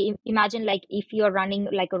let's say imagine like if you're running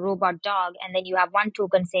like a robot dog and then you have one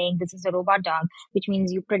token saying this is a robot dog, which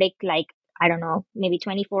means you predict like I don't know, maybe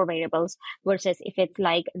 24 variables, versus if it's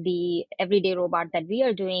like the everyday robot that we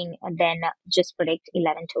are doing, then just predict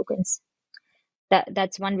 11 tokens.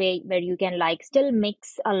 That's one way where you can like still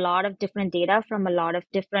mix a lot of different data from a lot of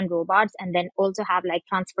different robots and then also have like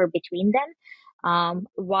transfer between them,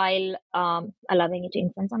 while allowing it to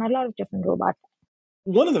inference on a lot of different robots.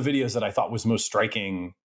 One of the videos that I thought was most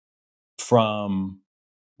striking from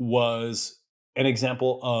was an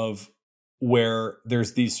example of where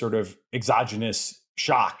there's these sort of exogenous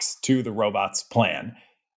shocks to the robot's plan.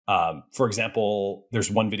 For example,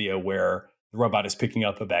 there's one video where the robot is picking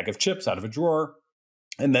up a bag of chips out of a drawer,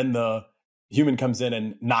 and then the human comes in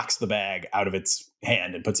and knocks the bag out of its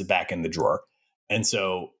hand and puts it back in the drawer. And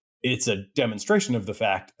so it's a demonstration of the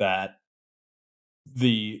fact that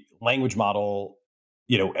the language model,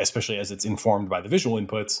 especially as it's informed by the visual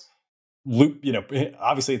inputs,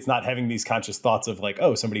 obviously it's not having these conscious thoughts of like,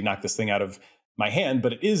 oh, somebody knocked this thing out of my hand,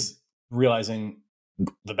 but it is realizing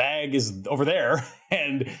the bag is over there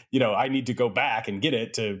and, I need to go back and get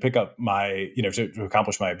it to pick up my, to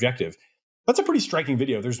accomplish my objective. That's a pretty striking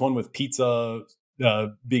video. There's one with pizza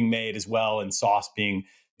being made as well and sauce being,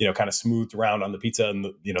 kind of smoothed around on the pizza, and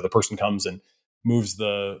the person comes and moves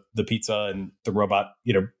the pizza, and the robot,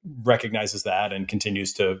 recognizes that and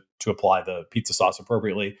continues to apply the pizza sauce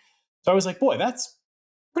appropriately. So I was like, boy, that's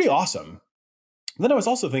pretty awesome. And then I was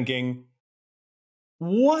also thinking,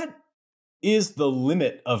 what is the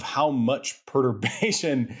limit of how much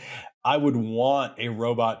perturbation I would want a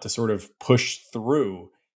robot to sort of push through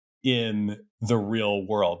in the real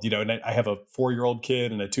world? And I have a 4-year-old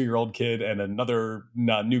kid and a 2-year-old kid and another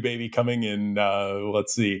new baby coming in,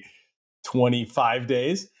 25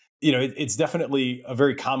 days. It's definitely a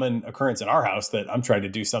very common occurrence in our house that I'm trying to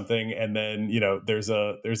do something, and then there's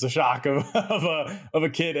a shock of a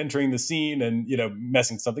kid entering the scene and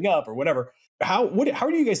messing something up or whatever. How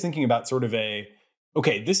are you guys thinking about sort of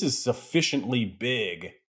okay, this is sufficiently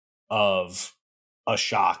big of a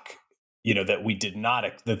shock, that we did not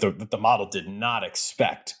that the model did not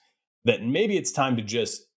expect, that maybe it's time to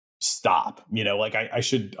just stop. Like I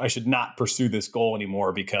should not pursue this goal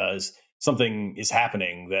anymore because something is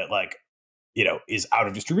happening that is out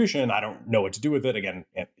of distribution. I don't know what to do with it again.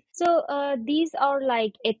 So these are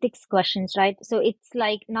like ethics questions, right? So it's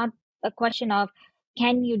like not a question of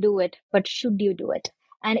can you do it, but should you do it?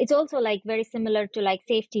 And it's also like very similar to like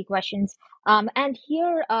safety questions. And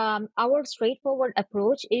here, our straightforward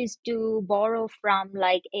approach is to borrow from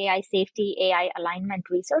like AI safety, AI alignment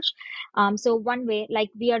research. So one way, like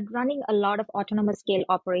we are running a lot of autonomous scale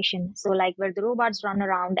operation. So like where the robots run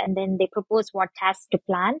around and then they propose what tasks to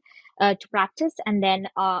plan, to practice, and then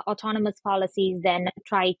autonomous policies then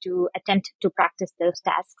try to attempt to practice those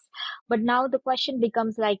tasks. But now the question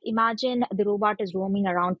becomes like, imagine the robot is roaming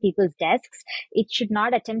around people's desks. It should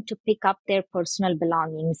not attempt to pick up their personal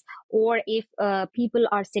belongings. Or if people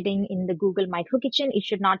are sitting in the Google micro kitchen, it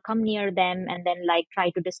should not come near them and then like try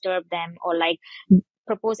to disturb them or like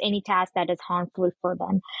propose any task that is harmful for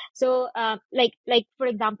them. So like for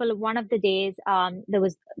example, one of the days, there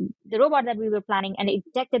was the robot that we were planning, and it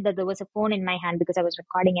detected that there was a phone in my hand because I was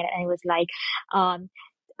recording it, and it was like, um,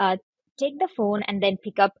 uh, take the phone and then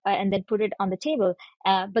pick up and then put it on the table.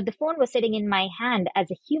 But the phone was sitting in my hand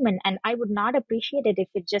as a human, and I would not appreciate it if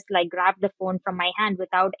it just like grabbed the phone from my hand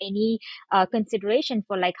without any consideration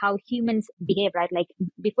for like how humans behave, right? Like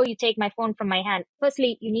before you take my phone from my hand,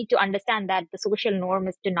 firstly, you need to understand that the social norm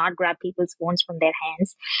is to not grab people's phones from their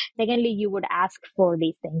hands. Secondly, you would ask for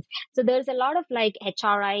these things. So there's a lot of like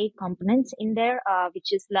HRI components in there,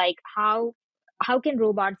 which is like how can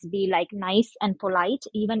robots be like nice and polite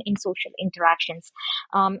even in social interactions.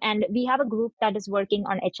 And we have a group that is working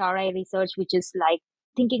on HRI research, which is like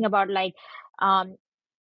thinking about like um,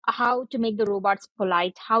 how to make the robots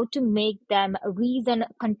polite, how to make them reason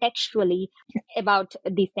contextually about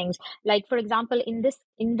these things. Like for example, in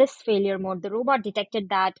this failure mode, the robot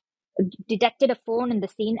detected a phone in the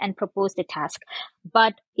scene and proposed a task,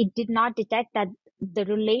 but it did not detect that the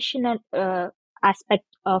relational aspect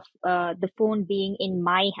of the phone being in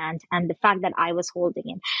my hand and the fact that I was holding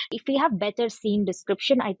it. If we have better scene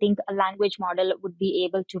description, I think a language model would be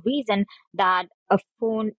able to reason that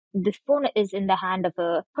this phone is in the hand of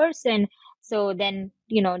a person. So then,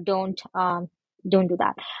 don't do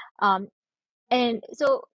that. Um, and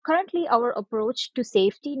so currently our approach to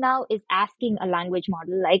safety now is asking a language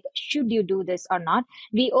model, like, should you do this or not?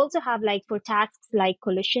 We also have like for tasks like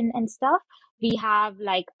collision and stuff, we have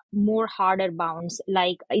like more harder bounds.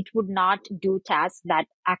 Like it would not do tasks that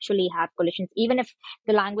actually have collisions. Even if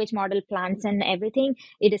the language model plans and everything,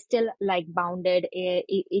 it is still like bounded.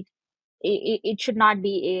 It should not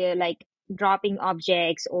be like dropping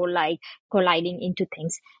objects or like colliding into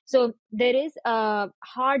things. So there is a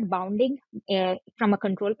hard bounding from a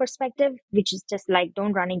control perspective, which is just like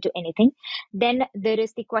don't run into anything. Then there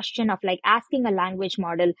is the question of like asking a language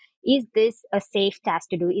model, is this a safe task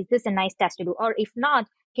to do? Is this a nice task to do? Or if not,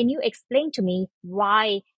 can you explain to me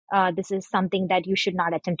why this is something that you should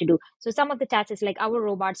not attempt to do? So some of the tasks is like our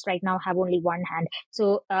robots right now have only one hand.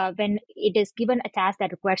 So when it is given a task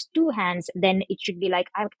that requires two hands, then it should be like,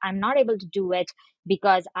 I'm not able to do it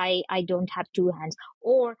because I don't have two hands.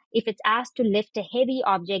 Or if it's asked to lift a heavy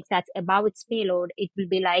object that's above its payload, it will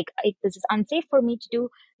be like, this is unsafe for me to do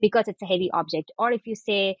because it's a heavy object. Or if you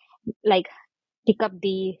say like, pick up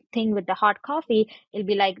the thing with the hot coffee, it'll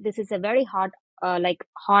be like, this is a very hot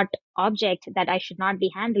object that I should not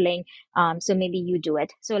be handling. So maybe you do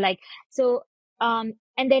it.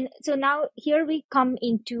 And then, so now here we come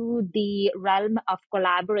into the realm of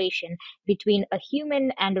collaboration between a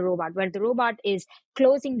human and a robot, where the robot is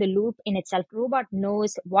closing the loop in itself. Robot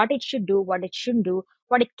knows what it should do, what it shouldn't do,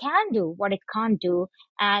 what it can do, what it can't do,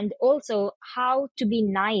 and also how to be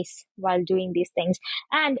nice while doing these things.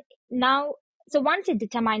 And now, so once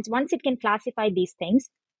it can classify these things,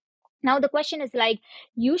 now the question is like,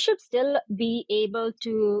 you should still be able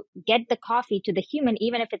to get the coffee to the human,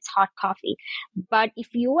 even if it's hot coffee. But if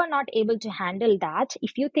you are not able to handle that,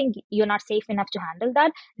 if you think you're not safe enough to handle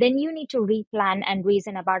that, then you need to replan and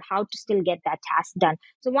reason about how to still get that task done.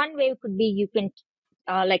 So one way could be you can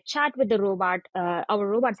like chat with the robot. Our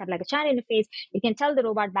robots have like a chat interface. You can tell the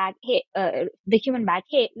robot back, hey, the human back,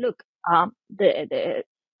 hey, look, the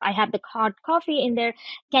I have the hot coffee in there.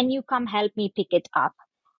 Can you come help me pick it up?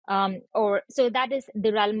 Or so that is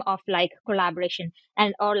the realm of like collaboration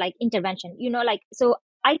and or like intervention. Like, so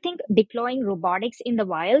I think deploying robotics in the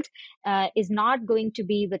wild is not going to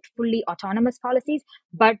be with fully autonomous policies,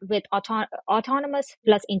 but with autonomous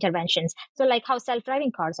plus interventions. So like how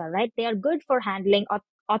self-driving cars are, right? They are good for handling.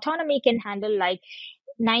 Autonomy can handle like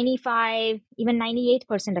 95, even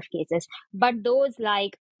 98% of cases. But those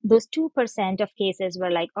like those 2% of cases were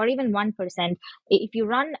like, or even 1%, if you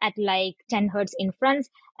run at like 10 hertz inference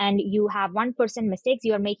and you have 1% mistakes,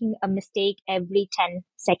 you are making a mistake every 10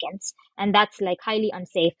 seconds. And that's like highly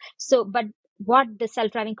unsafe. So, but what the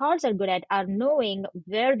self-driving cars are good at are knowing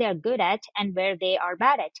where they're good at and where they are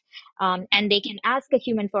bad at. And they can ask a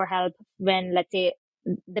human for help when, let's say,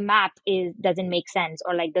 the map doesn't make sense,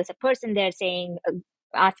 or like there's a person there saying,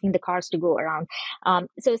 asking the cars to go around.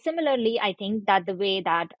 So similarly, I think that the way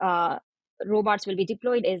that robots will be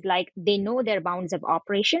deployed is like they know their bounds of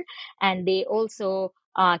operation, and they also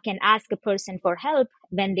can ask a person for help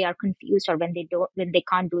when they are confused or when they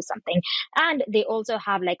can't do something. And they also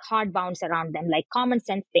have like hard bounds around them, like common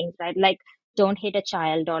sense things, right? Like don't hit a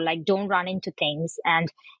child, or like don't run into things.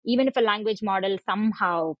 And even if a language model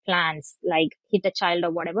somehow plans like hit a child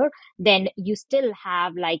or whatever, then you still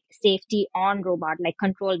have like safety on robot, like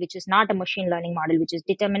control, which is not a machine learning model, which is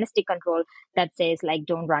deterministic control that says like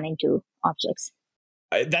don't run into objects.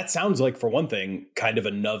 That sounds like, for one thing, kind of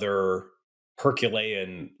another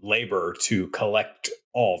Herculean labor to collect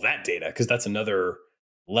all that data, because that's another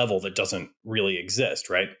level that doesn't really exist,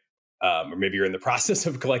 right? Or maybe you're in the process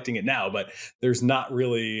of collecting it now, but there's not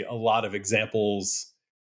really a lot of examples,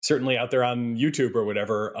 certainly out there on YouTube or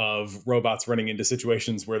whatever, of robots running into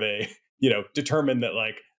situations where they, determine that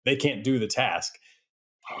like they can't do the task.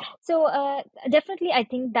 So definitely, I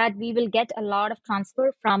think that we will get a lot of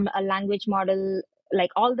transfer from a language model, like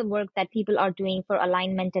all the work that people are doing for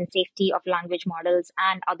alignment and safety of language models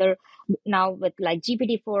and other, now with like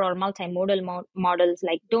GPT-4 or multimodal models,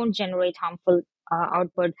 like don't generate harmful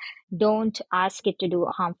output, don't ask it to do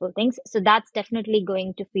harmful things. So that's definitely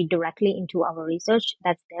going to feed directly into our research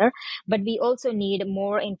that's there. But we also need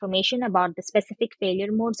more information about the specific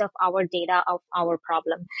failure modes of our data, of our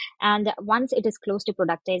problem. And once it is close to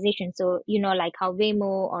productization, so like how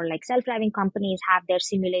Waymo or like self-driving companies have their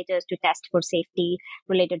simulators to test for safety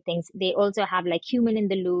related things, they also have like human in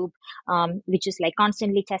the loop, which is like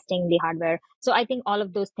constantly testing the hardware. So I think all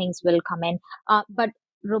of those things will come in. But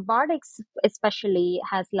robotics especially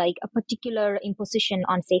has like a particular imposition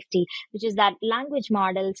on safety, which is that language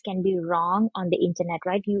models can be wrong on the internet,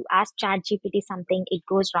 right? You ask ChatGPT something, it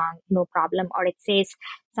goes wrong, no problem, or it says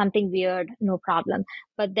something weird, no problem.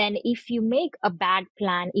 But then if you make a bad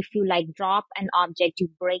plan, if you like drop an object, you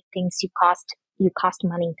break things, you cost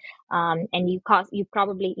money, and you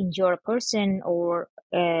probably injure a person or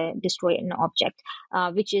destroy an object,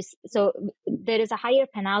 which is so there is a higher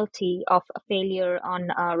penalty of a failure on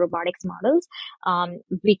robotics models,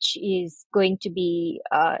 which is going to be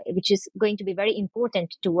very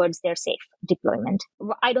important towards their safe deployment.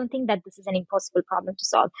 I don't think that this is an impossible problem to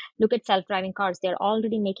solve. Look at self-driving cars; they're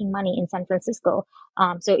already making money in San Francisco.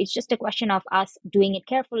 So it's just a question of us doing it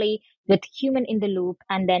carefully with human in the loop,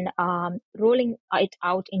 and then rolling it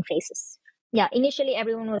out in phases. Yeah, initially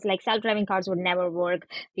everyone was like self-driving cars would never work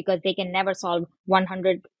because they can never solve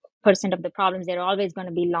 100% of the problems. They're always going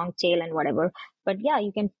to be long tail and whatever. But yeah,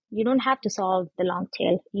 you don't have to solve the long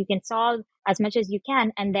tail. You can solve as much as you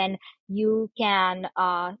can, and then you can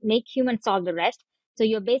make humans solve the rest. So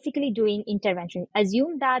you're basically doing intervention.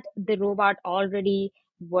 Assume that the robot already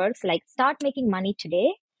works, like start making money today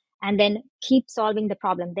and then keep solving the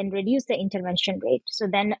problem, then reduce the intervention rate. So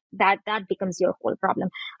then that becomes your whole problem.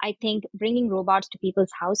 I think bringing robots to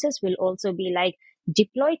people's houses will also be like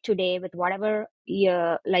deploy today with whatever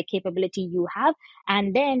like capability you have,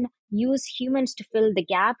 and then use humans to fill the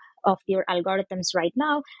gap of your algorithms right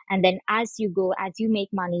now. And then as you go, as you make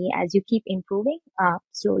money, as you keep improving,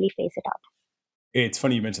 slowly phase it out. It's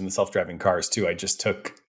funny you mentioned the self-driving cars too. I just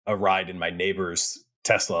took a ride in my neighbor's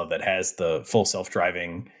Tesla that has the full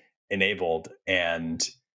self-driving enabled, and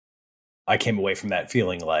I came away from that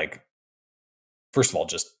feeling like, first of all,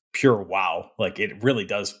 just pure wow. Like it really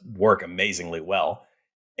does work amazingly well.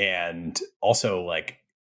 And also like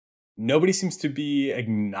nobody seems to be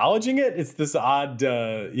acknowledging it. It's this odd,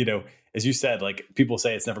 as you said, like people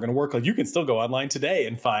say it's never going to work. Like you can still go online today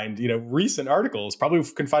and find, recent articles. Probably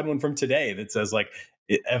can find one from today that says like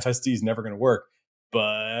FSD is never going to work.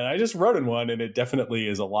 But I just wrote in one, and it definitely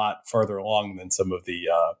is a lot farther along than some of the,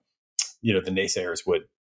 the naysayers would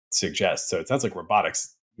suggest. So it sounds like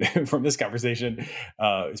robotics from this conversation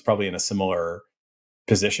is probably in a similar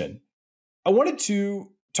position. I wanted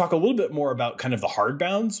to talk a little bit more about kind of the hard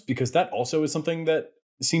bounds, because that also is something that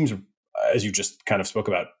seems, as you just kind of spoke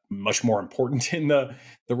about, much more important in the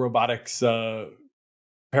robotics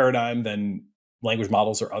paradigm than language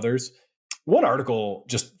models or others. One article,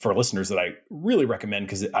 just for listeners, that I really recommend,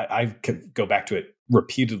 because I could go back to it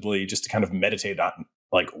repeatedly just to kind of meditate on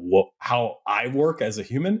like how I work as a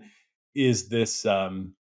human, is this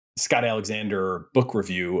Scott Alexander book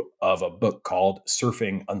review of a book called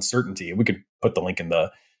Surfing Uncertainty. We could put the link in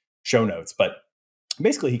the show notes, but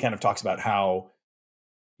basically he kind of talks about how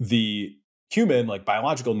the human like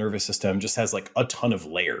biological nervous system just has like a ton of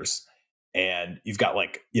layers. And you've got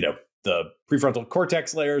like, the prefrontal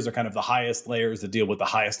cortex layers are kind of the highest layers that deal with the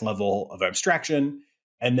highest level of abstraction.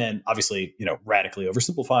 And then obviously, radically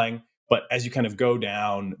oversimplifying. But as you kind of go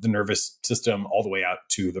down the nervous system all the way out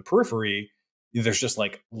to the periphery, there's just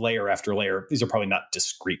like layer after layer. These are probably not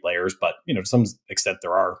discrete layers, but to some extent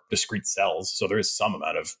there are discrete cells. So there is some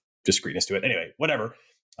amount of discreteness to it. Anyway, whatever.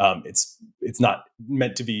 It's not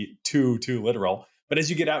meant to be too literal. But as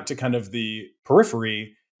you get out to kind of the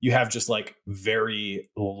periphery, you have just like very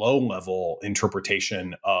low level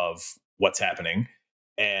interpretation of what's happening.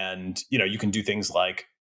 And, you can do things like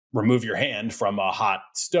remove your hand from a hot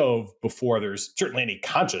stove before there's certainly any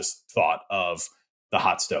conscious thought of the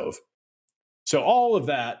hot stove. So all of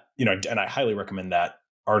that, and I highly recommend that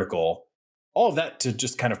article, all of that to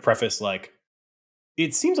just kind of preface like,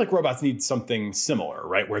 it seems like robots need something similar,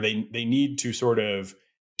 right? Where they need to sort of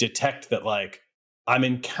detect that like I'm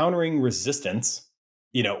encountering resistance,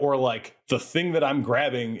 or like the thing that I'm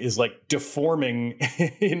grabbing is like deforming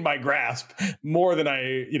in my grasp more than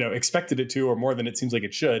I, expected it to, or more than it seems like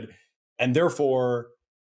it should. And therefore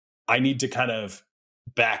I need to kind of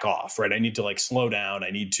back off, right? I need to like slow down. I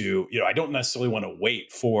need to, I don't necessarily want to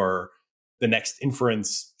wait for the next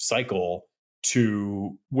inference cycle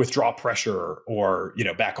to withdraw pressure or,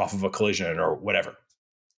 back off of a collision or whatever.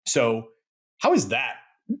 So how is that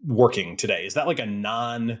working today? Is that like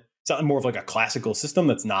is that more of like a classical system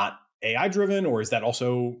that's not AI driven, or is that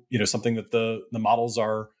also, something that the models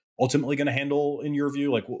are ultimately going to handle in your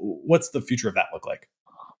view? Like what's the future of that look like?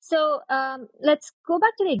 So let's go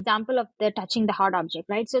back to the example of the touching the hard object,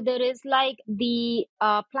 right? So there is like the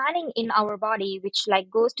planning in our body, which like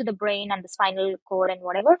goes to the brain and the spinal cord and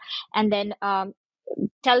whatever, and then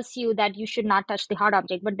tells you that you should not touch the hard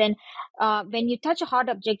object. But then when you touch a hard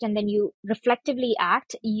object and then you reflectively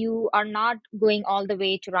act, you are not going all the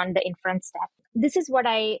way to run the inference step. This is what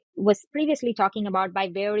I was previously talking about by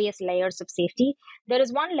various layers of safety. There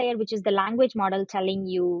is one layer, which is the language model telling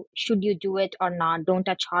you, should you do it or not? Don't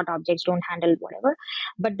touch hard objects, don't handle whatever.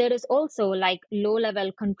 But there is also like low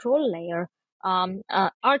level control layer.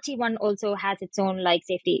 RT1 also has its own like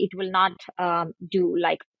safety. It will not do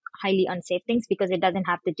like highly unsafe things because it doesn't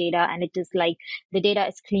have the data, and it is like the data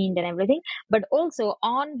is cleaned and everything. But also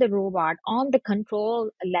on the robot, on the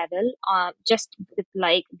control level, just with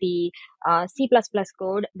like the C++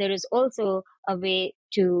 code, there is also a way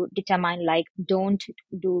to determine like don't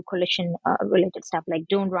do collision related stuff, like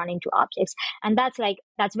don't run into objects. And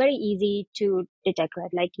that's very easy to detect,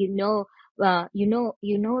 right? Like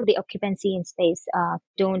the occupancy in space.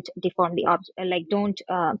 Don't deform the object, like don't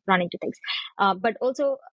run into things. But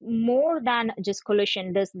also more than just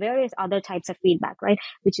collision, there's various other types of feedback, right?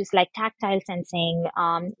 Which is like tactile sensing,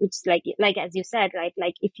 which is like as you said, right?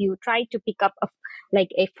 Like if you try to pick up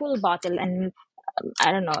a full bottle and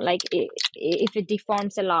I don't know, like if it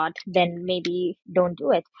deforms a lot, then maybe don't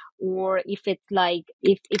do it. Or if it's like,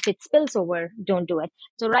 if it spills over, don't do it.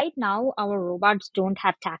 So right now, our robots don't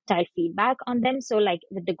have tactile feedback on them. So like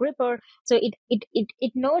with the gripper, so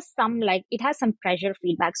it knows some, like it has some pressure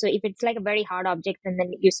feedback. So if it's like a very hard object and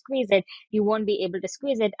then you squeeze it, you won't be able to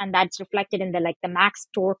squeeze it. And that's reflected in the max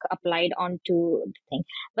torque applied onto the thing.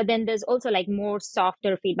 But then there's also like more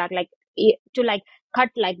softer feedback, like to like cut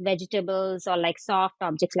like vegetables or like soft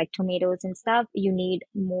objects like tomatoes and stuff, you need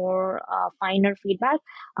more finer feedback,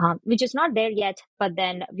 which is not there yet. But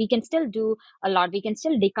then we can still do a lot. We can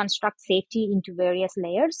still deconstruct safety into various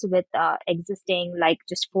layers with existing like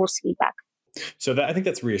just force feedback. So I think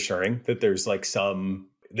that's reassuring that there's like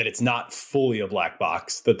that it's not fully a black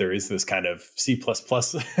box, that there is this kind of C++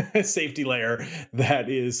 safety layer that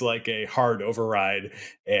is like a hard override.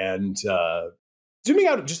 And zooming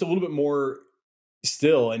out just a little bit more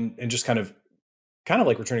still, and just kind of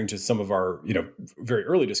like returning to some of our very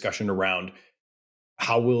early discussion around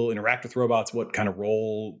how we'll interact with robots, what kind of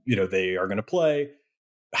role they are going to play.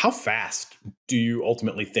 How fast do you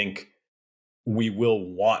ultimately think we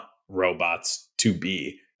will want robots to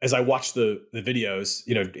be? As I watch the videos,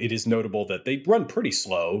 it is notable that they run pretty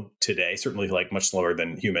slow today, certainly like much slower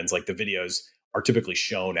than humans. Like the videos are typically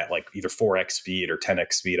shown at like either 4x speed or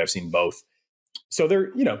 10x speed. I've seen both. So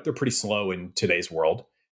they're pretty slow in today's world.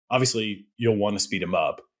 Obviously, you'll want to speed them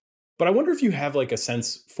up. But I wonder if you have like a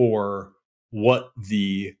sense for what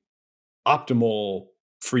the optimal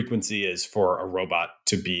frequency is for a robot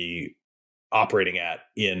to be operating at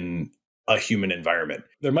in a human environment.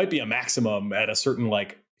 There might be a maximum at a certain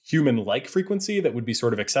like human-like frequency that would be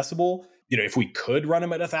sort of accessible. If we could run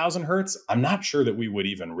them at 1,000 hertz, I'm not sure that we would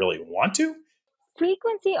even really want to.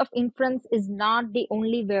 Frequency of inference is not the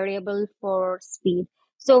only variable for speed.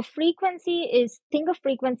 So think of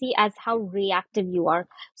frequency as how reactive you are.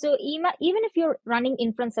 So even if you're running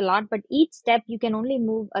inference a lot, but each step you can only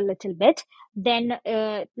move a little bit, then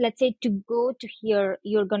let's say to go to here,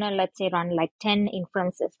 you're gonna, let's say, run like 10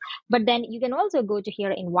 inferences, but then you can also go to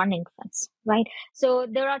here in one inference, right? So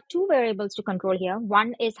there are two variables to control here.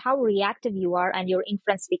 One is how reactive you are and your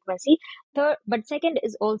inference frequency. But second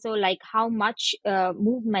is also like how much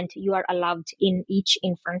movement you are allowed in each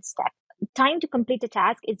inference step. Time to complete a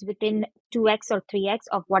task is within 2x or 3x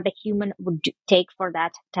of what a human would take for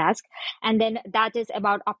that task. And then that is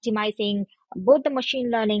about optimizing both the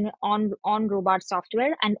machine learning on robot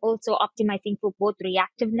software and also optimizing for both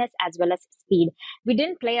reactiveness as well as speed. We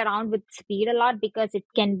didn't play around with speed a lot because it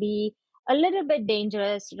can be a little bit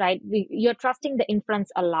dangerous, right? You're trusting the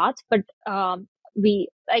inference a lot, but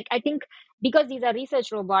I think because these are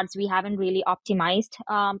research robots, we haven't really optimized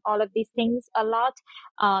all of these things a lot.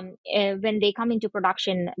 When they come into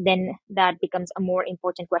production, then that becomes a more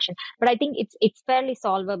important question. But I think it's fairly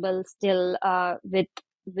solvable still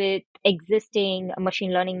with existing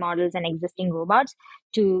machine learning models and existing robots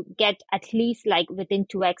to get at least like within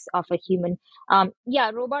 2x of a human.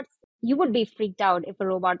 Robots, you would be freaked out if a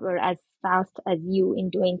robot were as fast as you in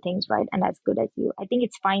doing things, right? And as good as you. I think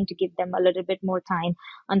it's fine to give them a little bit more time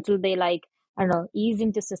until they like, I don't know, ease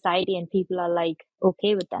into society and people are like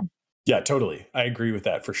okay with them. Yeah, totally. I agree with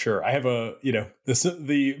that for sure. I have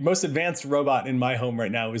the most advanced robot in my home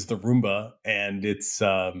right now is the Roomba, and it's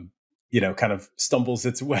kind of stumbles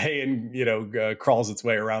its way and crawls its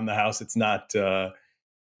way around the house. It's not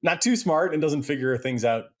too smart and doesn't figure things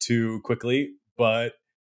out too quickly, but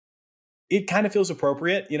it kind of feels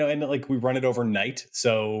appropriate, and like we run it overnight.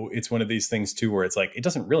 So it's one of these things too, where it's like, it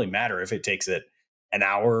doesn't really matter if it takes it an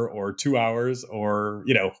hour or 2 hours or,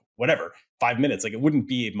 whatever, 5 minutes. Like it wouldn't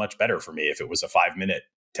be much better for me if it was a 5-minute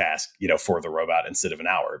task, for the robot instead of an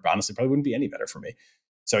hour. But honestly, probably wouldn't be any better for me.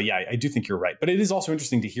 So yeah, I do think you're right. But it is also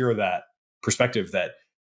interesting to hear that perspective that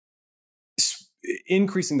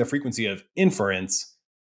increasing the frequency of inference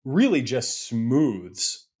really just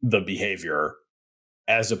smooths the behavior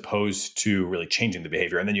as opposed to really changing the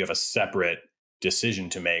behavior. And then you have a separate decision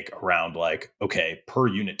to make around like, okay, per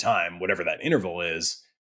unit time, whatever that interval is,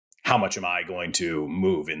 how much am I going to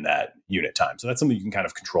move in that unit time? So that's something you can kind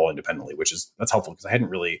of control independently, that's helpful because I hadn't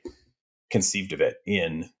really conceived of it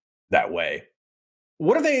in that way.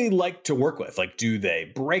 What do they like to work with? Like, do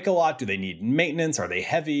they break a lot? Do they need maintenance? Are they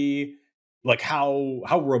heavy? Like how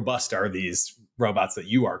robust are these robots that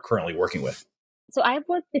you are currently working with? So I've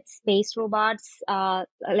worked with space robots. When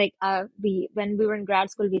we were in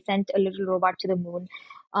grad school, we sent a little robot to the moon.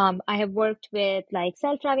 I have worked with like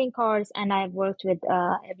self-driving cars, and I have worked with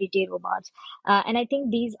everyday robots. And I think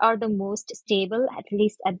these are the most stable, at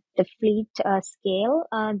least at the fleet scale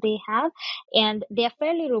they have. And they are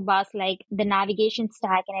fairly robust, like the navigation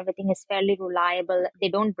stack and everything is fairly reliable. They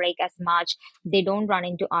don't break as much. They don't run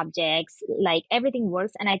into objects. Like everything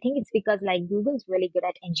works. And I think it's because like Google's really good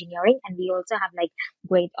at engineering. And we also have like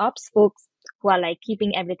great ops folks who are like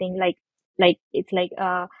keeping everything like it's like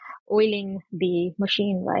oiling the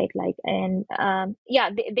machine, right? Like, and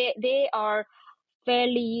they are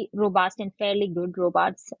fairly robust and fairly good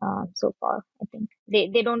robots so far. I think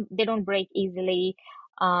they don't break easily,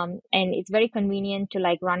 and it's very convenient to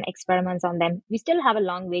like run experiments on them. We still have a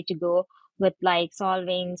long way to go with like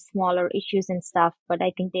solving smaller issues and stuff, but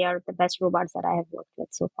I think they are the best robots that I have worked with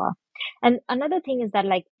so far. And another thing is that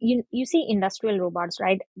like you see industrial robots,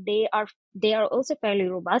 right? They are also fairly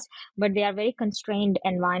robust, but they are very constrained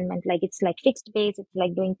environment. Like it's like fixed base, it's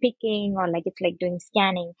like doing picking or like it's like doing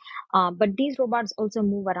scanning. But these robots also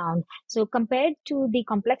move around. So compared to the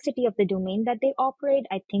complexity of the domain that they operate,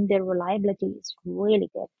 I think their reliability is really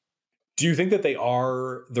good. Do you think that they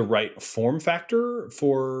are the right form factor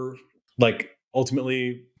for like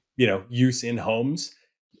ultimately, use in homes?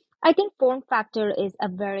 I think form factor is a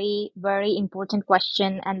very, very important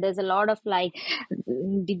question. And there's a lot of like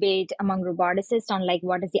debate among roboticists on like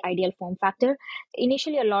what is the ideal form factor.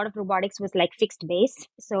 Initially, a lot of robotics was like fixed base.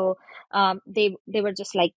 So they were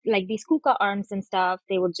just like these KUKA arms and stuff.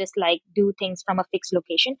 They would just like do things from a fixed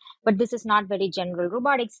location. But this is not very general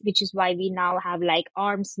robotics, which is why we now have like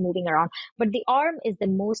arms moving around. But the arm is the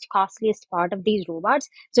most costliest part of these robots.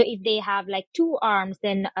 So if they have like two arms,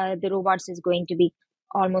 then the robots is going to be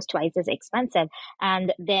almost twice as expensive,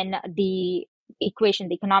 and then the equation,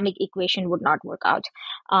 the economic equation would not work out.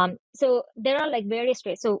 So there are like various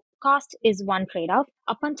ways. So cost is one trade-off.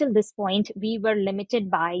 Up until this point, we were limited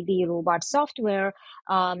by the robot software.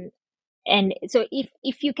 And so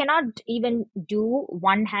if you cannot even do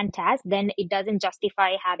one hand task, then it doesn't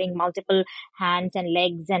justify having multiple hands and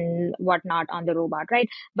legs and whatnot on the robot, right?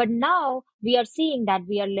 But now we are seeing that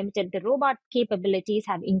we are limited. The robot capabilities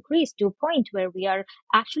have increased to a point where we are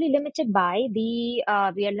actually limited by the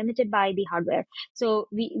hardware. So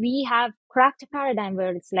we have cracked a paradigm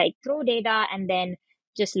where it's like throw data and then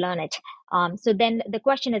just learn it. So then the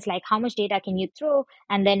question is like, how much data can you throw,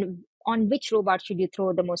 and then on which robot should you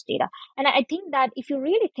throw the most data? And I think that if you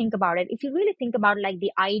really think about it, if you really think about like the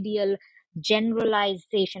ideal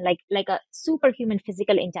generalization, like a superhuman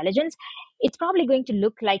physical intelligence, it's probably going to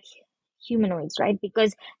look like humanoids, right?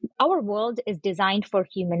 Because our world is designed for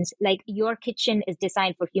humans. Like your kitchen is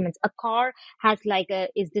designed for humans. A car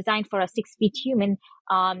is designed for a 6 feet human.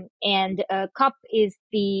 And a cup is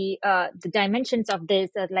the dimensions of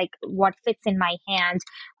this, like what fits in my hand.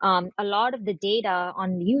 A lot of the data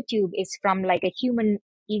on YouTube is from like a human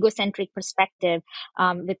egocentric perspective,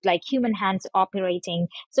 with like human hands operating.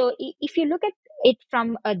 So if you look at it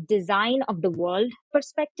from a design of the world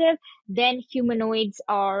perspective, then humanoids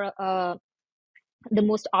are the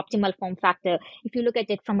most optimal form factor. If you look at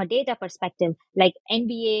it from a data perspective, like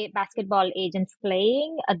NBA basketball agents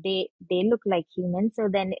playing, they look like humans. So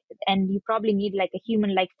then, and you probably need like a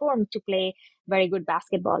human-like form to play very good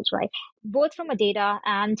basketballs, right? Both from a data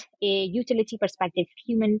and a utility perspective,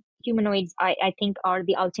 humanoids, I think, are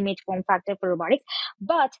the ultimate form factor for robotics.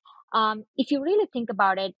 But if you really think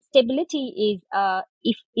about it, stability is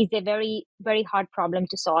a very, very hard problem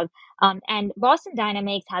to solve. And Boston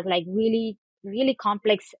Dynamics has like really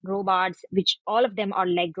complex robots, which all of them are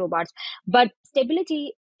leg robots. But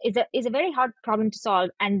stability is a very hard problem to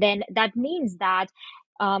solve, and then that means that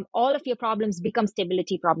all of your problems become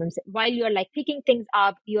stability problems. While you're like picking things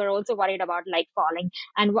up, you're also worried about like falling.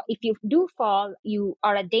 And if you do fall, you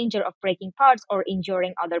are at danger of breaking parts or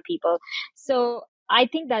injuring other people. So I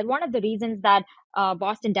think that one of the reasons that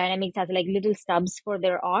Boston Dynamics has like little stubs for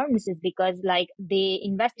their arms is because like they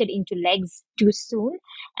invested into legs too soon,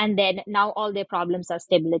 and then now all their problems are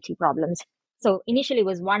stability problems. So initially it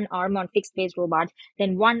was one arm on fixed base robots,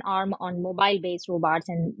 then one arm on mobile based robots,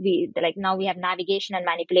 and we like now we have navigation and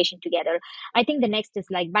manipulation together. I think the next is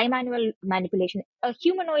like bimanual manipulation. A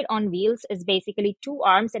humanoid on wheels is basically two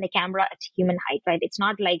arms and a camera at human height, right? It's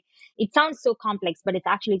not like, it sounds so complex, but it's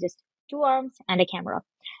actually just two arms and a camera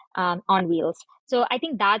on wheels. So I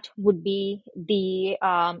think that would be the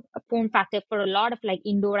form factor for a lot of like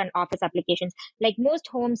indoor and office applications. Like most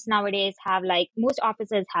homes nowadays have like, most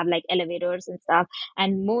offices have like elevators and stuff.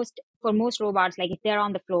 And for most robots, like if they're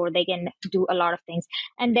on the floor, they can do a lot of things.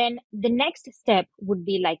 And then the next step would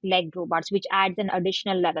be like leg robots, which adds an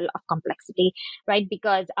additional level of complexity, right?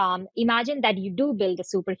 Because imagine that you do build a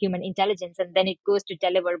superhuman intelligence and then it goes to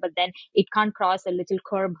deliver, but then it can't cross a little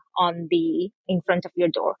curb in front of your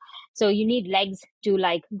door. So you need legs to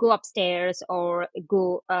like go upstairs or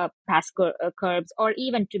go past curbs, or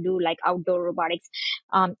even to do like outdoor robotics.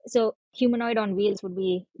 So humanoid on wheels would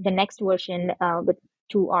be the next version with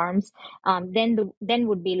two arms. Then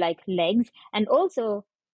would be like legs, and also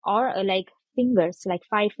or like fingers, like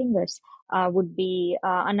 5 fingers. Would be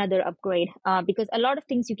another upgrade, because a lot of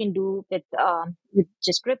things you can do with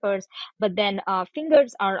just grippers, but then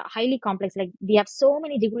fingers are highly complex. Like we have so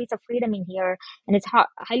many degrees of freedom in here, and it's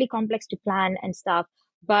highly complex to plan and stuff.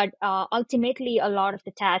 But ultimately, a lot of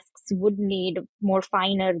the tasks would need more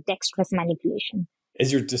finer, dexterous manipulation.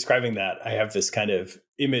 As you're describing that, I have this kind of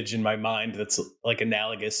image in my mind that's like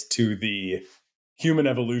analogous to the human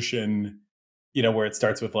evolution, where it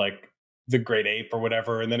starts with like the great ape or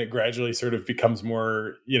whatever, and then it gradually sort of becomes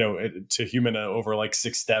more, to human over like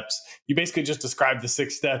 6 steps. You basically just described the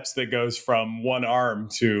 6 steps that goes from one arm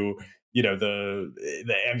to,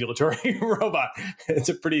 the ambulatory robot. It's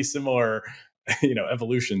a pretty similar,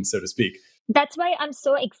 evolution, so to speak. That's why I'm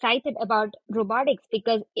so excited about robotics,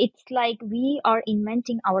 because it's like we are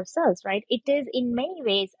inventing ourselves, right? It is in many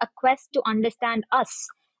ways a quest to understand us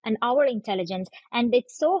and our intelligence. And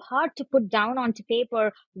it's so hard to put down onto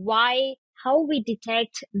paper how we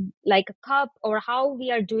detect like a cup, or how we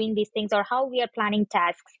are doing these things, or how we are planning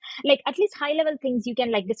tasks. Like at least high level things you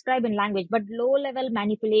can like describe in language, but low level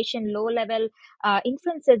manipulation, low level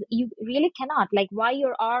inferences, you really cannot. Like why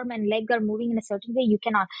your arm and leg are moving in a certain way, you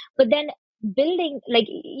cannot. But then building, like,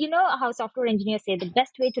 how software engineers say the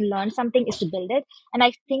best way to learn something is to build it. And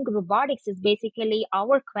I think robotics is basically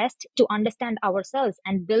our quest to understand ourselves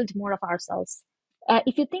and build more of ourselves.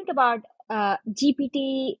 If you think about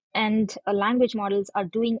GPT and language models are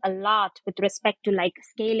doing a lot with respect to like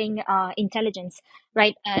scaling intelligence,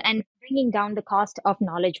 right? And bringing down the cost of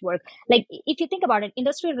knowledge work. Like if you think about it,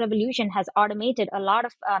 industrial revolution has automated a lot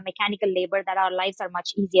of mechanical labor that our lives are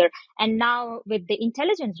much easier. And now with the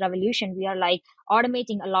intelligence revolution, we are like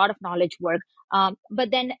automating a lot of knowledge work.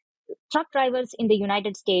 But then truck drivers in the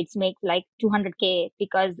United States make like 200K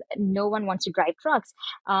because no one wants to drive trucks.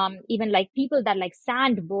 Even like people that like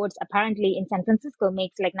sand boards apparently in San Francisco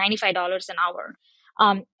makes like $95 an hour,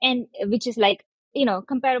 and which is like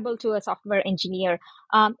comparable to a software engineer.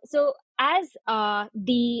 So as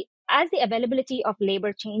the availability of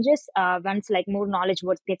labor changes, once like more knowledge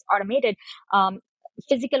work gets automated, um,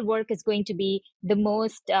 physical work is going to be the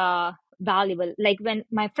most valuable. Like when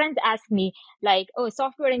my friends ask me, like, oh,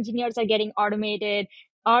 software engineers are getting automated,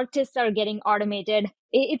 artists are getting automated.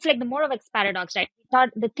 It's like the Moravec's paradox, right? We thought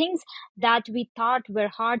the things that we thought were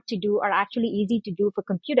hard to do are actually easy to do for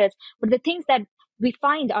computers, but the things that we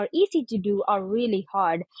find are easy to do are really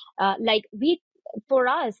hard. Like for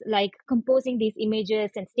us, like composing these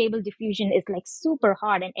images and stable diffusion is like super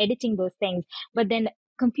hard, and editing those things. But then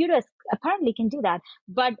computers apparently can do that.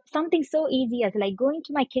 But something so easy as like going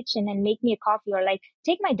to my kitchen and make me a coffee, or like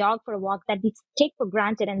take my dog for a walk, that we take for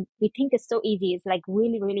granted and we think is so easy, is like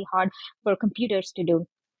really, really hard for computers to do.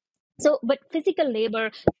 So, but physical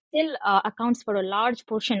labor still accounts for a large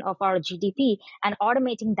portion of our GDP, and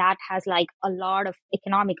automating that has like a lot of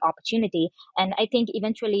economic opportunity. And I think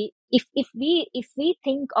eventually, if we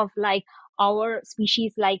think of like our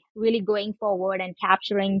species like really going forward and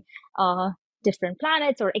capturing different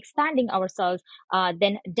planets or expanding ourselves,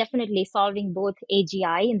 then definitely solving both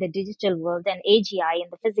AGI in the digital world and AGI in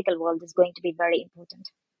the physical world is going to be very important.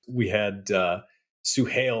 We had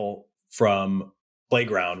Suhail from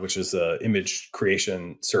Playground, which is an image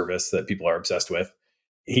creation service that people are obsessed with.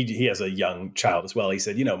 He has a young child as well. He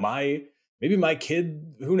said, maybe my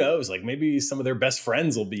kid, who knows, like maybe some of their best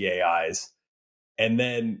friends will be AIs. And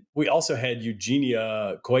then we also had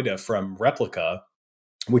Eugenia Koida from Replica,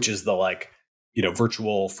 which is the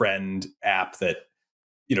virtual friend app that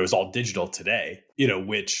is all digital today,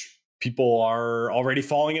 which people are already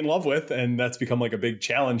falling in love with. And that's become like a big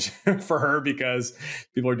challenge for her, because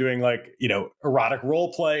people are doing like, erotic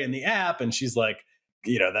role play in the app. And she's like,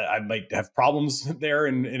 that I might have problems there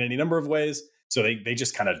in any number of ways. So they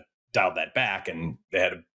just kind of dialed that back, and they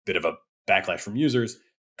had a bit of a backlash from users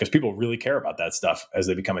because people really care about that stuff as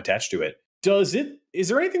they become attached to it. Is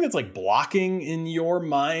there anything that's like blocking in your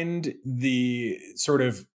mind the sort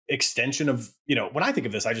of extension of, when I think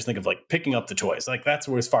of this, I just think of like picking up the toys. Like that's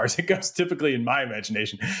where as far as it goes typically in my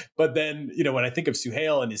imagination. But then, when I think of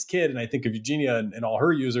Suhail and his kid, and I think of Eugenia and all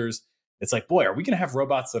her users, it's like, boy, are we going to have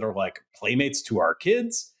robots that are like playmates to our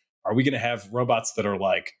kids? Are we going to have robots that are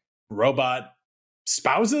like robot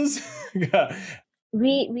spouses?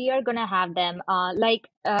 We are gonna have them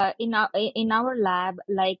in our lab,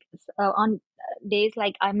 like on days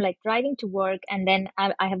like I'm like driving to work, and then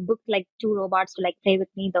I have booked like two robots to like play with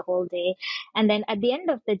me the whole day. And then at the end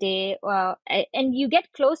of the day, and you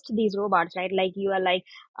get close to these robots, right? Like you are like,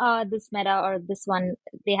 this Meta or this one,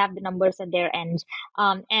 they have the numbers at their end.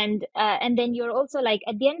 And then you're also like,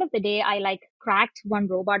 at the end of the day, I like cracked one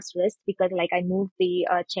robot's wrist because like I moved the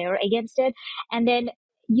chair against it. And then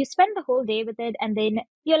you spend the whole day with it, and then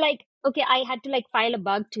you're like, okay, I had to like file a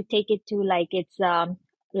bug to take it to like it's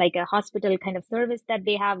like a hospital kind of service that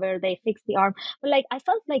they have where they fix the arm. But like I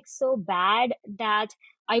felt like so bad that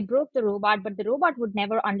I broke the robot, but the robot would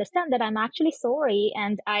never understand that I'm actually sorry.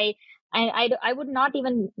 And I would not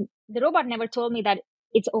even, the robot never told me that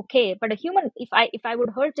it's okay. But a human, if I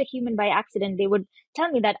would hurt a human by accident, they would tell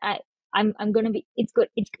me that I'm gonna be, it's good,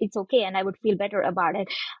 it's okay, and I would feel better about it.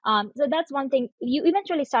 So that's one thing. You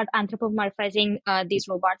eventually start anthropomorphizing these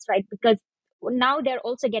robots, right? Because now they're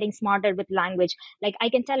also getting smarter with language. Like I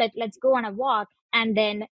can tell it, let's go on a walk, and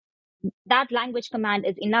then that language command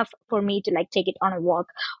is enough for me to like take it on a walk.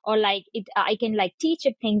 Or like it, I can like teach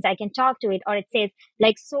it things, I can talk to it, or it says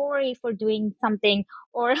like sorry for doing something.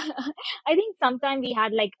 Or I think sometimes we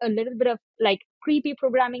had like a little bit of like creepy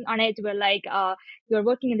programming on it, where like you're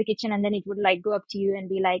working in the kitchen, and then it would like go up to you and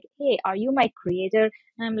be like, hey, are you my creator?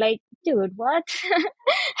 And I'm like, dude, what?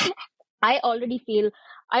 I already feel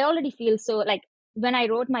I already feel so like, when I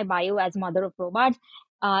wrote my bio as mother of robots,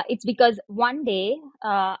 it's because one day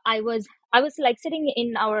I was like sitting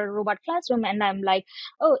in our robot classroom, and I'm like,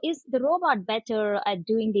 oh, is the robot better at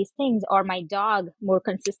doing these things, or my dog more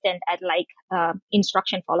consistent at like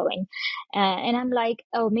instruction following? And I'm like,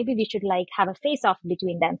 oh, maybe we should like have a face off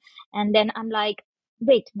between them. And then I'm like,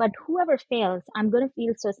 wait, but whoever fails, I'm going to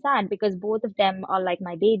feel so sad because both of them are like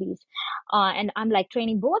my babies. And I'm like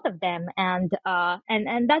training both of them. And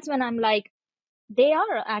that's when I'm like, they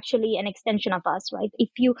are actually an extension of us, right? If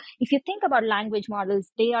you think about language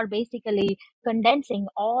models, they are basically condensing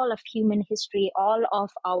all of human history, all of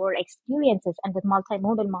our experiences. And with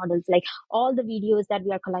multimodal models, like all the videos that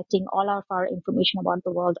we are collecting, all of our information about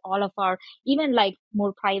the world, all of our even like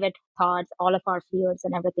more private thoughts, all of our fears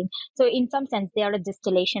and everything. So in some sense, they are a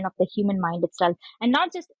distillation of the human mind itself, and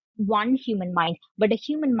not just one human mind, but a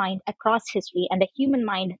human mind across history, and a human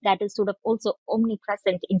mind that is sort of also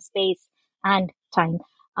omnipresent in space and time.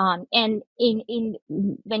 And in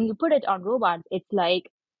when you put it on robots, it's like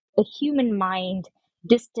a human mind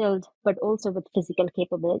distilled, but also with physical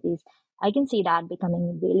capabilities. I can see that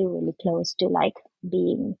becoming really, really close to like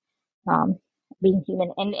being um, being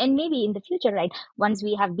human, and maybe in the future, right? Once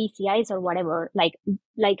we have BCIs or whatever, like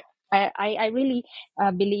I really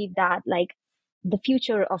believe that like the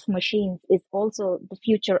future of machines is also the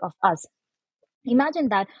future of us. Imagine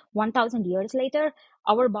that 1000 years later,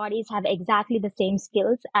 our bodies have exactly the same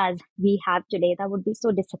skills as we have today. That would be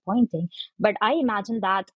so disappointing. But I imagine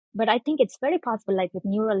that, but I think it's very possible, like with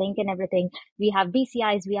Neuralink and everything, we have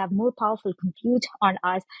BCIs, we have more powerful compute on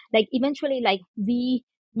us. Like eventually, like we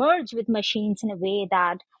merge with machines in a way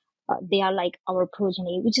that they are like our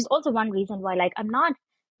progeny, which is also one reason why, like, I'm not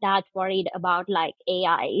that worried about like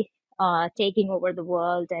AI taking over the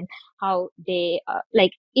world and how they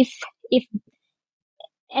like if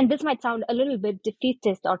and this might sound a little bit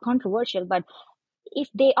defeatist or controversial, but if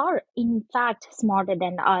they are in fact smarter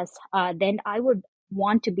than us, then I would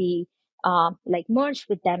want to be like merged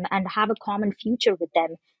with them and have a common future with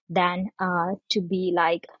them than to be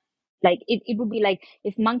like it would be like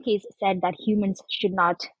if monkeys said that humans should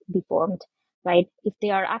not be formed, right? If they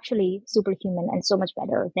are actually superhuman and so much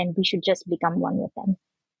better, then we should just become one with them.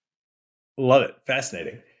 Love it.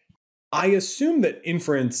 Fascinating. I assume that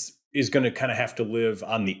inference is going to kind of have to live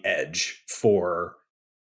on the edge for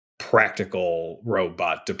practical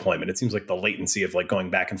robot deployment. It seems like the latency of like going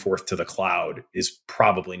back and forth to the cloud is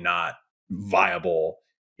probably not viable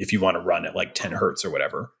if you want to run at like 10 hertz or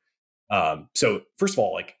whatever. So first of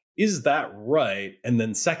all, like, is that right? And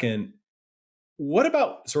then second, what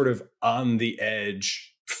about sort of on the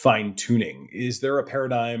edge fine tuning? Is there a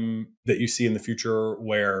paradigm that you see in the future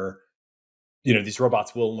where, these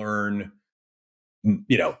robots will learn,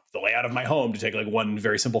 the layout of my home, to take like one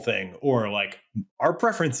very simple thing, or like our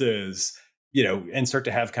preferences, and start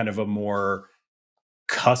to have kind of a more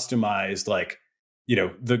customized, like,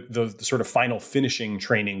 the sort of final finishing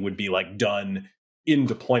training would be like done in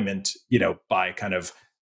deployment, by kind of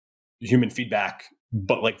human feedback,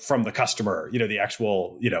 but like from the customer, the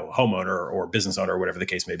actual, homeowner or business owner, or whatever the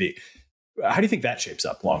case may be. How do you think that shapes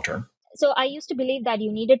up long term? So I used to believe that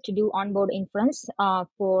you needed to do onboard inference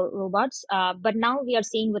for robots, but now we are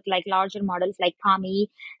seeing with like larger models like Pami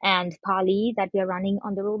and Pali that we are running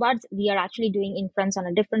on the robots, we are actually doing inference on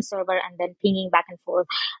a different server and then pinging back and forth.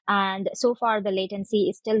 And so far, the latency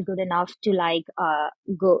is still good enough to like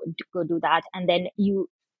go do that, and then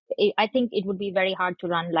I think it would be very hard to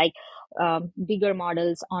run like bigger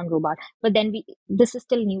models on robot. But then this is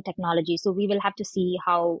still new technology, so we will have to see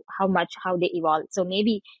how they evolve. So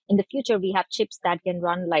maybe in the future we have chips that can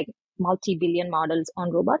run like multi-billion models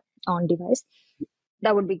on robot on device.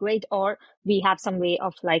 That would be great. Or we have some way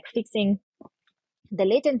of like fixing the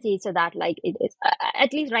latency so that like it is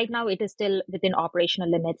at least right now it is still within operational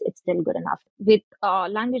limits. It's still good enough. With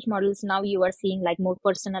language models now, you are seeing like more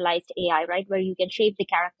personalized AI, right, where you can shape the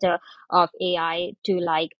character of AI to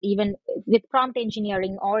like, even with prompt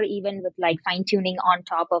engineering or even with like fine tuning on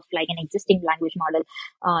top of like an existing language model,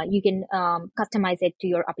 you can customize it to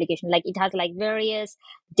your application. Like it has like various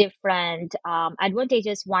different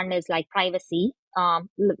advantages. One is like privacy,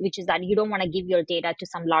 which is that you don't want to give your data to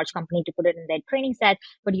some large company to put it in their training set,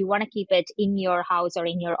 but you want to keep it in your house or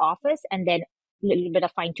in your office, and then a little bit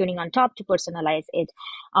of fine tuning on top to personalize it.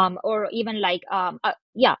 Or even like,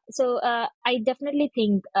 yeah. So I definitely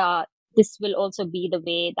think this will also be the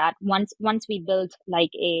way that once we build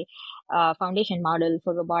like a foundation model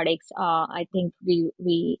for robotics, I think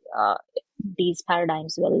we these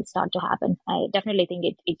paradigms will start to happen. I definitely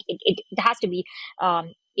think it has to be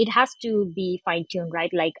it has to be fine tuned, right?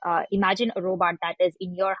 Like imagine a robot that is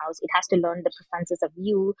in your house. It has to learn the preferences of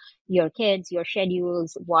you, your kids, your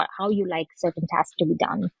schedules, how you like certain tasks to be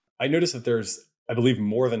done. I noticed that there's, I believe,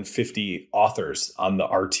 more than 50 authors on the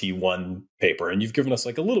RT1 paper, and you've given us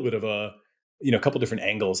like a little bit of a, couple different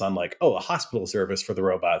angles on like, oh, a hospital service for the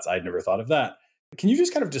robots. I'd never thought of that. Can you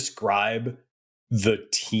just kind of describe the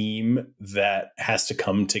team that has to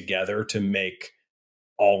come together to make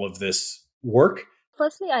all of this work?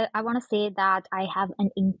 Firstly, I want to say that I have an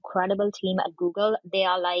incredible team at Google. They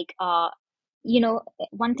are like,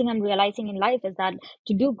 one thing I'm realizing in life is that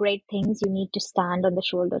to do great things, you need to stand on the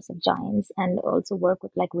shoulders of giants and also work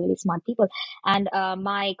with like really smart people. And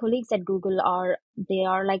my colleagues at Google they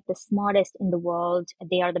are like the smartest in the world.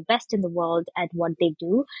 They are the best in the world at what they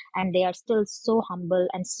do. And they are still so humble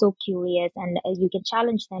and so curious. And you can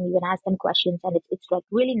challenge them, you can ask them questions. And it's like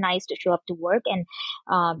really nice to show up to work and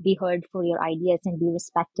be heard for your ideas and be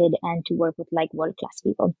respected and to work with like world class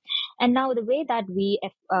people. And now the way that we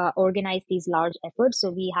organize these large efforts,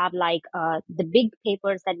 so we have like the big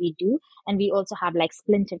papers that we do, and we also have like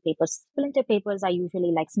splinter papers. Splinter papers are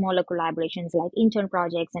usually like smaller collaborations, like intern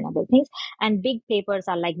projects and other things, and big papers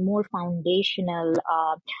are like more foundational,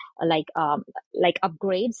 like like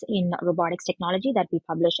upgrades in robotics technology that we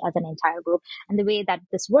publish as an entire group. And the way that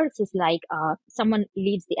this works is like someone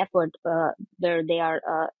leads the effort where they are.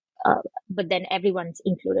 But then everyone's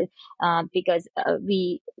included because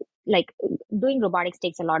we like doing robotics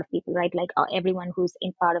takes a lot of people, right? Like everyone who's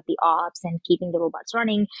in part of the ops and keeping the robots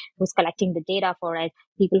running, who's collecting the data for it,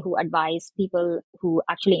 people who advise, people who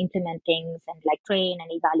actually implement things and like train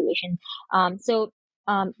and evaluation.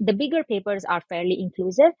 The bigger papers are fairly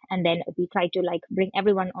inclusive, and then we try to like bring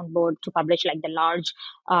everyone on board to publish like the large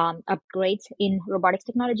upgrades in robotics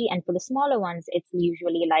technology. And for the smaller ones, it's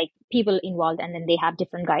usually like people involved, and then they have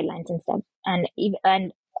different guidelines and stuff.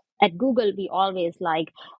 And at Google, we always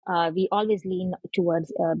lean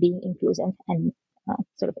towards being inclusive and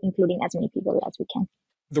sort of including as many people as we can.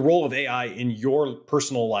 The role of AI in your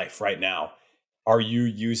personal life right now, are you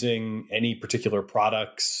using any particular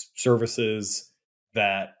products, services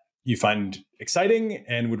that you find exciting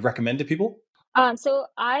and would recommend to people? So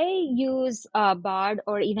I use Bard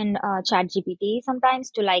or even ChatGPT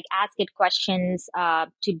sometimes to like ask it questions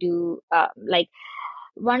to do like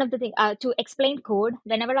one of the things to explain code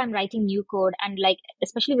whenever I'm writing new code, and like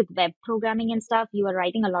especially with web programming and stuff, you are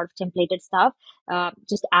writing a lot of templated stuff.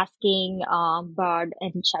 Just asking Bard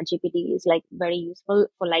and ChatGPT is like very useful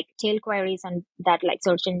for like tail queries and that like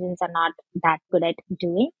search engines are not that good at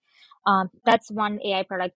doing. That's one AI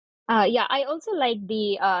product. Yeah, I also like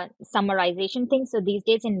the summarization thing. So these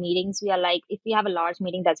days in meetings, we are like, if we have a large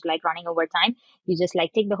meeting that's like running over time, you just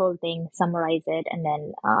like take the whole thing, summarize it, and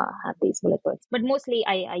then have these bullet points. But mostly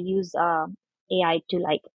I use AI to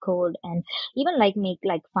like code and even like make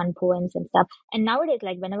like fun poems and stuff. And nowadays,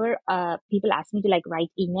 like whenever people ask me to like write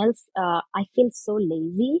emails, I feel so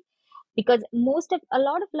lazy because a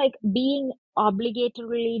lot of like being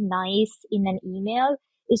obligatorily nice in an email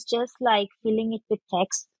is just like filling it with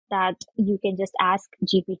text that you can just ask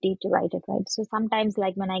GPT to write it, right? So sometimes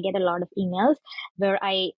like when I get a lot of emails where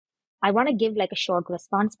I want to give like a short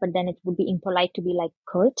response, but then it would be impolite to be like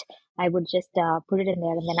curt, I would just put it in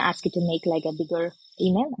there and then ask it to make like a bigger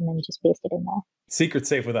email and then just paste it in there. Secret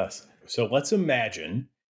safe with us. So let's imagine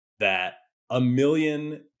that 1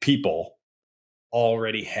 million people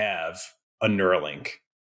already have a Neuralink.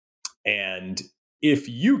 And if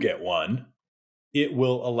you get one, it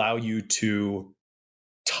will allow you to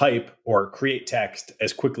type or create text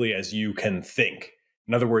as quickly as you can think.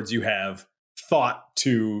 In other words, you have thought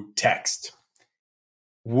to text.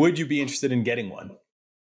 Would you be interested in getting one?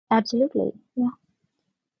 Absolutely. Yeah.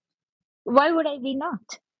 Why would I be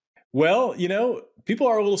not? Well, people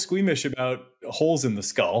are a little squeamish about holes in the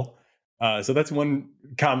skull. So that's one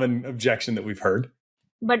common objection that we've heard.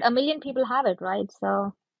 But 1 million people have it, right?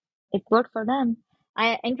 So it worked for them.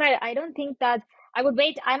 In fact, I don't think that I would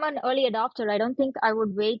wait. I'm an early adopter. I don't think I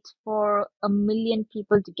would wait for 1 million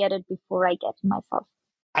people to get it before I get it myself.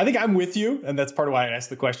 I think I'm with you, and that's part of why I asked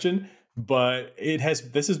the question. But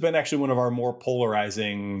this has been actually one of our more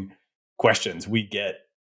polarizing questions.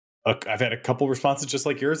 I've had a couple responses just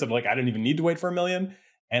like yours. I'm like, I didn't even need to wait for 1 million.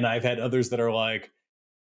 And I've had others that are like,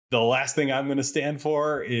 the last thing I'm going to stand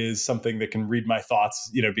for is something that can read my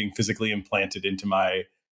thoughts, being physically implanted into my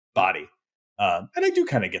body. And I do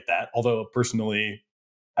kind of get that. Although personally,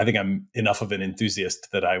 I think I'm enough of an enthusiast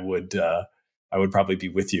that I would probably be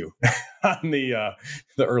with you on the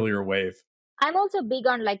earlier wave. I'm also big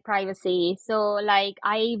on like privacy. So like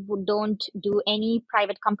don't do any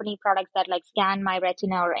private company products that like scan my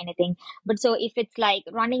retina or anything. But so if it's like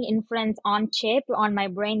running inference on chip on my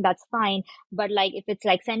brain, that's fine. But like if it's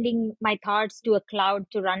like sending my thoughts to a cloud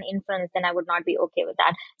to run inference, then I would not be okay with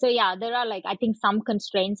that. So yeah, there are like, I think some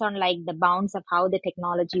constraints on like the bounds of how the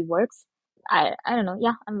technology works. I don't know.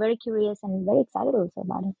 Yeah, I'm very curious and very excited also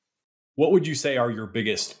about it. What would you say are your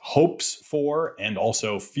biggest hopes for and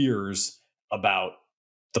also fears about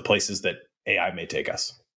the places that AI may take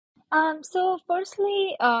us? So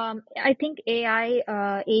firstly, I think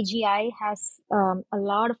AGI has a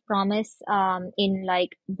lot of promise in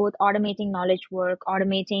like both automating knowledge work,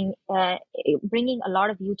 bringing a lot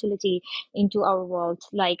of utility into our world.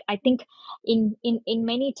 Like I think in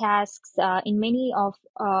many tasks, in many of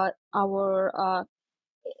our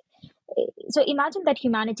so imagine that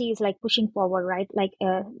humanity is like pushing forward, right? Like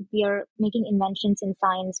we are making inventions in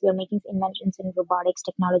science, we are making inventions in robotics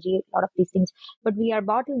technology, a lot of these things, but we are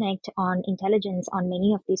bottlenecked on intelligence on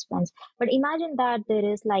many of these fronts. But imagine that there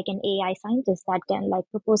is like an AI scientist that can like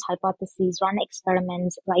propose hypotheses, run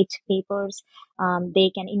experiments, write papers.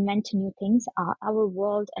 They can invent new things. Our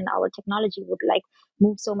world and our technology would like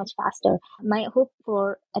move so much faster. My hope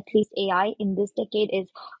for at least AI in this decade is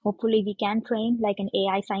hopefully we can train like an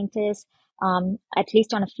AI scientist, at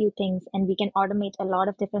least on a few things, and we can automate a lot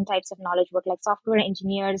of different types of knowledge work. Like software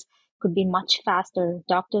engineers could be much faster,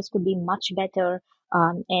 doctors could be much better,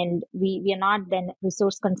 and we are not then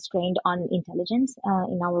resource constrained on intelligence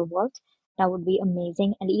in our world. That would be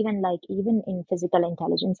amazing, and even in physical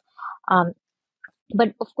intelligence. Um,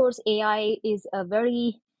 but of course, AI is a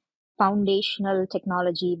very foundational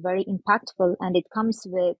technology, very impactful, and it comes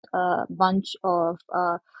with a bunch of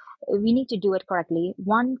we need to do it correctly.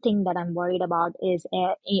 One thing that I'm worried about is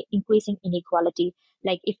increasing inequality.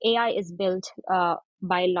 Like if AI is built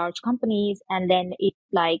by large companies and then it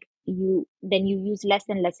like you use less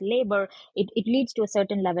and less labor, it leads to a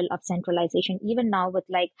certain level of centralization. Even now with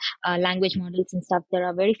like language models and stuff, there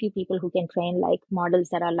are very few people who can train like models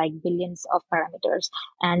that are like billions of parameters,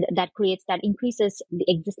 and that increases the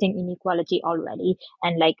existing inequality already,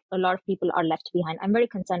 and like a lot of people are left behind. I'm very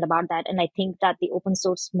concerned about that, and I think that the open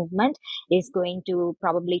source movement is going to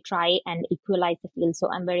probably try and equalize the field. So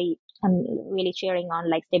I'm really cheering on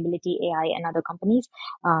like Stability AI and other companies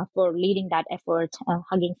for leading that effort.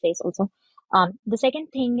 Hugging Face also. The second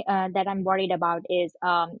thing that I'm worried about is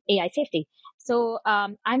AI safety. So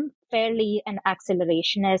I'm fairly an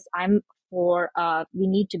accelerationist. I'm for we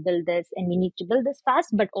need to build this, and we need to build this fast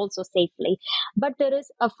but also safely. But there is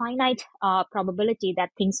a finite probability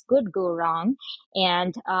that things could go wrong,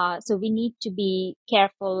 and so we need to be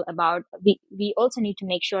careful about we also need to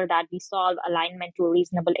make sure that we solve alignment to a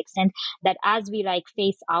reasonable extent, that as we like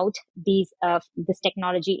phase out this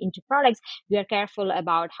technology into products, we are careful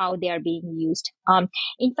about how they are being used.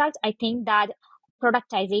 In fact, I think that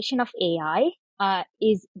productization of AI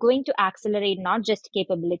is going to accelerate not just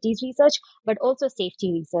capabilities research, but also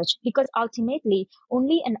safety research. Because ultimately,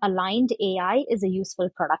 only an aligned AI is a useful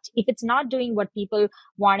product. If it's not doing what people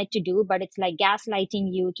want it to do, but it's like gaslighting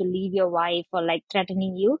you to leave your wife or like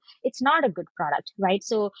threatening you, it's not a good product, right?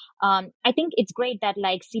 So I think it's great that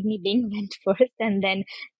like Sydney Bing went first and then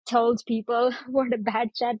told people what a bad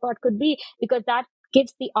chatbot could be, because that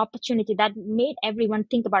gives the opportunity, that made everyone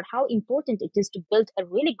think about how important it is to build a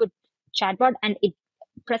really good chatbot, and it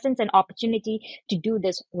presents an opportunity to do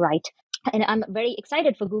this right. And I'm very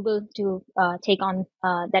excited for Google to take on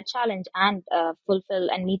that challenge and fulfill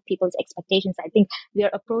and meet people's expectations. I think we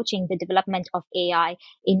are approaching the development of AI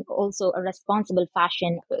in also a responsible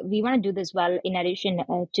fashion. We want to do this well, in addition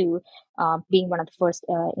to being one of the first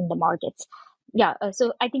in the markets. Yeah,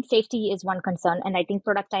 so I think safety is one concern, and I think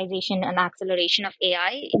productization and acceleration of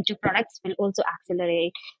AI into products will also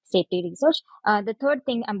accelerate safety research. The third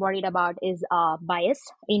thing I'm worried about is bias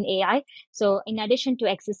in AI. So in addition to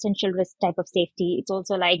existential risk type of safety, it's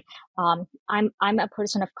also like I'm a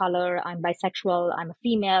person of color, I'm bisexual, I'm a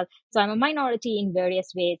female, so I'm a minority in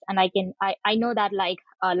various ways, and I know that like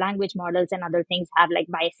language models and other things have like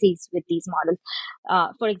biases with these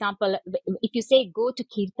models. For example, if you say go to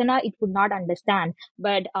Keerthana, it would not understand,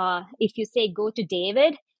 but if you say go to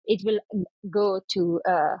David, it will go to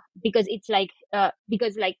because it's like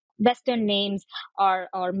because like Western names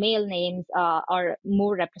or male names are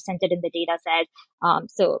more represented in the data set.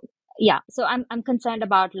 So yeah, so I'm concerned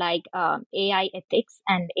about like AI ethics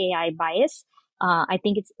and AI bias. I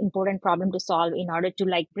think it's important problem to solve in order to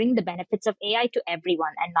like bring the benefits of AI to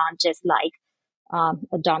everyone and not just like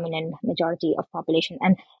a dominant majority of population.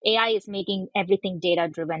 And AI is making everything data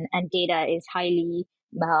driven, and data is highly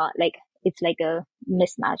like it's like a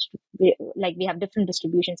mismatch. We have different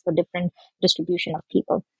distributions for different distribution of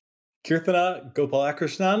people. Keerthana,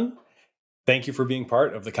 Gopalakrishnan, thank you for being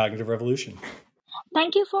part of the cognitive revolution.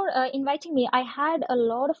 Thank you for inviting me. I had a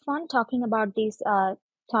lot of fun talking about these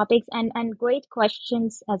topics, and great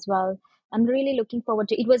questions as well. I'm really looking forward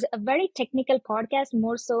to it. Was a very technical podcast,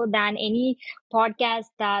 more so than any podcast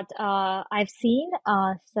that I've seen.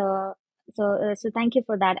 So thank you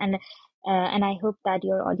for that, and I hope that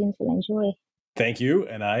your audience will enjoy. Thank you,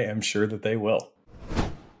 and I am sure that they will.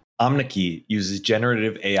 OmniKey uses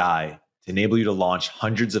generative AI to enable you to launch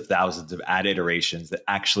hundreds of thousands of ad iterations that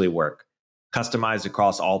actually work, customized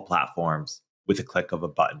across all platforms with a click of a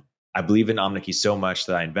button. I believe in OmniKey so much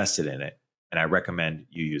that I invested in it, and I recommend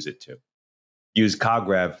you use it too. Use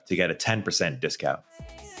CogRev to get a 10% discount.